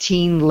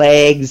 16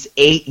 legs,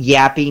 8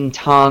 yapping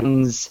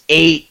tongues,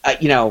 8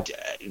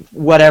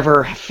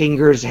 whatever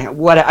fingers, it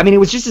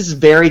was just this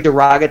very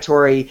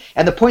derogatory,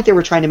 and the point they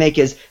were trying to make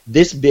is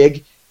this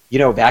big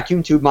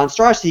vacuum tube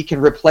monstrosity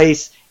can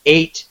replace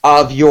 8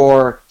 of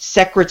your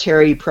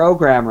secretary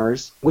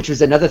programmers, which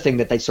was another thing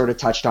that they sort of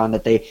touched on,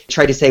 that they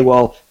tried to say,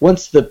 well,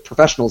 once the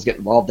professionals get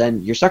involved,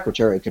 then your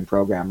secretary can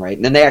program, right?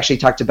 And then they actually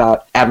talked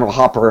about Admiral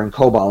Hopper and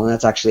COBOL, and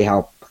that's actually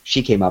how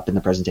she came up in the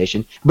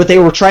presentation. But they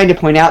were trying to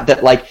point out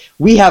that, like,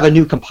 we have a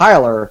new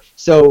compiler,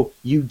 so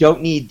you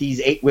don't need these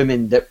 8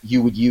 women that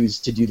you would use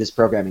to do this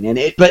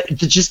programming. But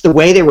just the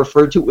way they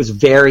referred to it was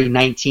very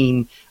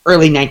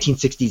early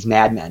 1960s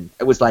Mad Men.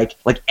 It was like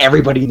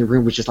everybody in the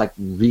room was just like,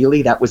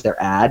 really? That was their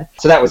ad?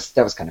 So that was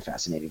kind of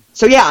fascinating.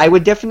 So yeah, I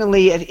would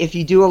definitely, if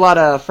you do a lot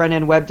of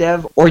front-end web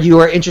dev, or you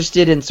are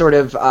interested in sort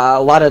of a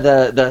lot of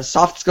the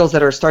soft skills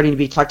that are starting to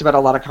be talked about at a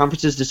lot of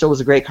conferences. Dassault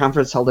was a great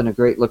conference held in a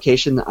great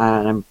location,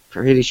 and I'm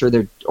pretty sure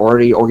they're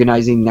already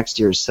organizing next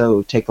year,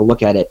 so take a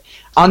look at it.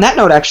 On that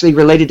note, actually,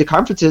 related to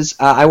conferences,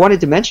 I wanted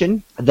to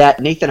mention that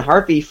Nathan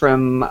Harvey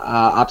from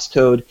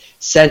OpsCode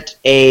sent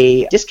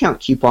a discount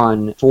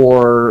coupon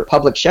for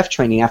public chef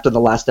training after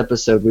the last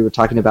episode. We were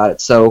talking about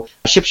it. So,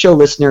 Ship Show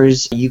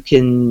listeners, you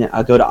can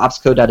go to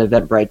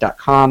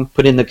opscode.eventbrite.com,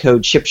 put in the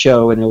code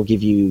SHIPSHOW, and it'll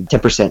give you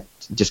 10%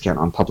 discount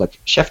on public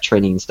chef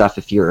training and stuff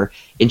if you're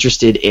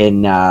interested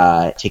in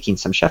taking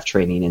some chef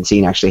training and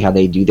seeing actually how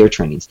they do their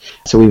trainings.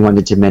 So we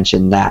wanted to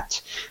mention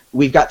that.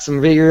 We've got some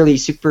really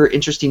super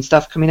interesting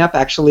stuff coming up.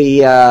 Actually,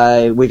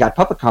 we got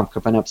PuppetConf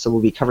coming up, so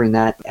we'll be covering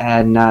that.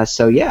 And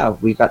so, yeah,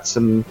 we've got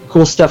some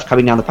cool stuff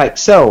coming down the pike.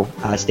 So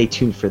stay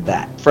tuned for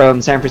that.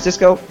 From San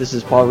Francisco, this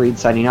is Paul Reed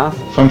signing off.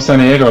 From San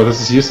Diego, this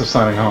is Yusuf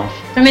signing off.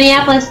 From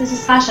Minneapolis, this is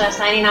Sasha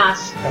signing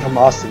off. And from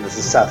Austin, this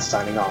is Seth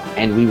signing off.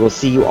 And we will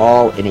see you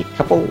all in a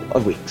couple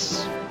of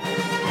weeks.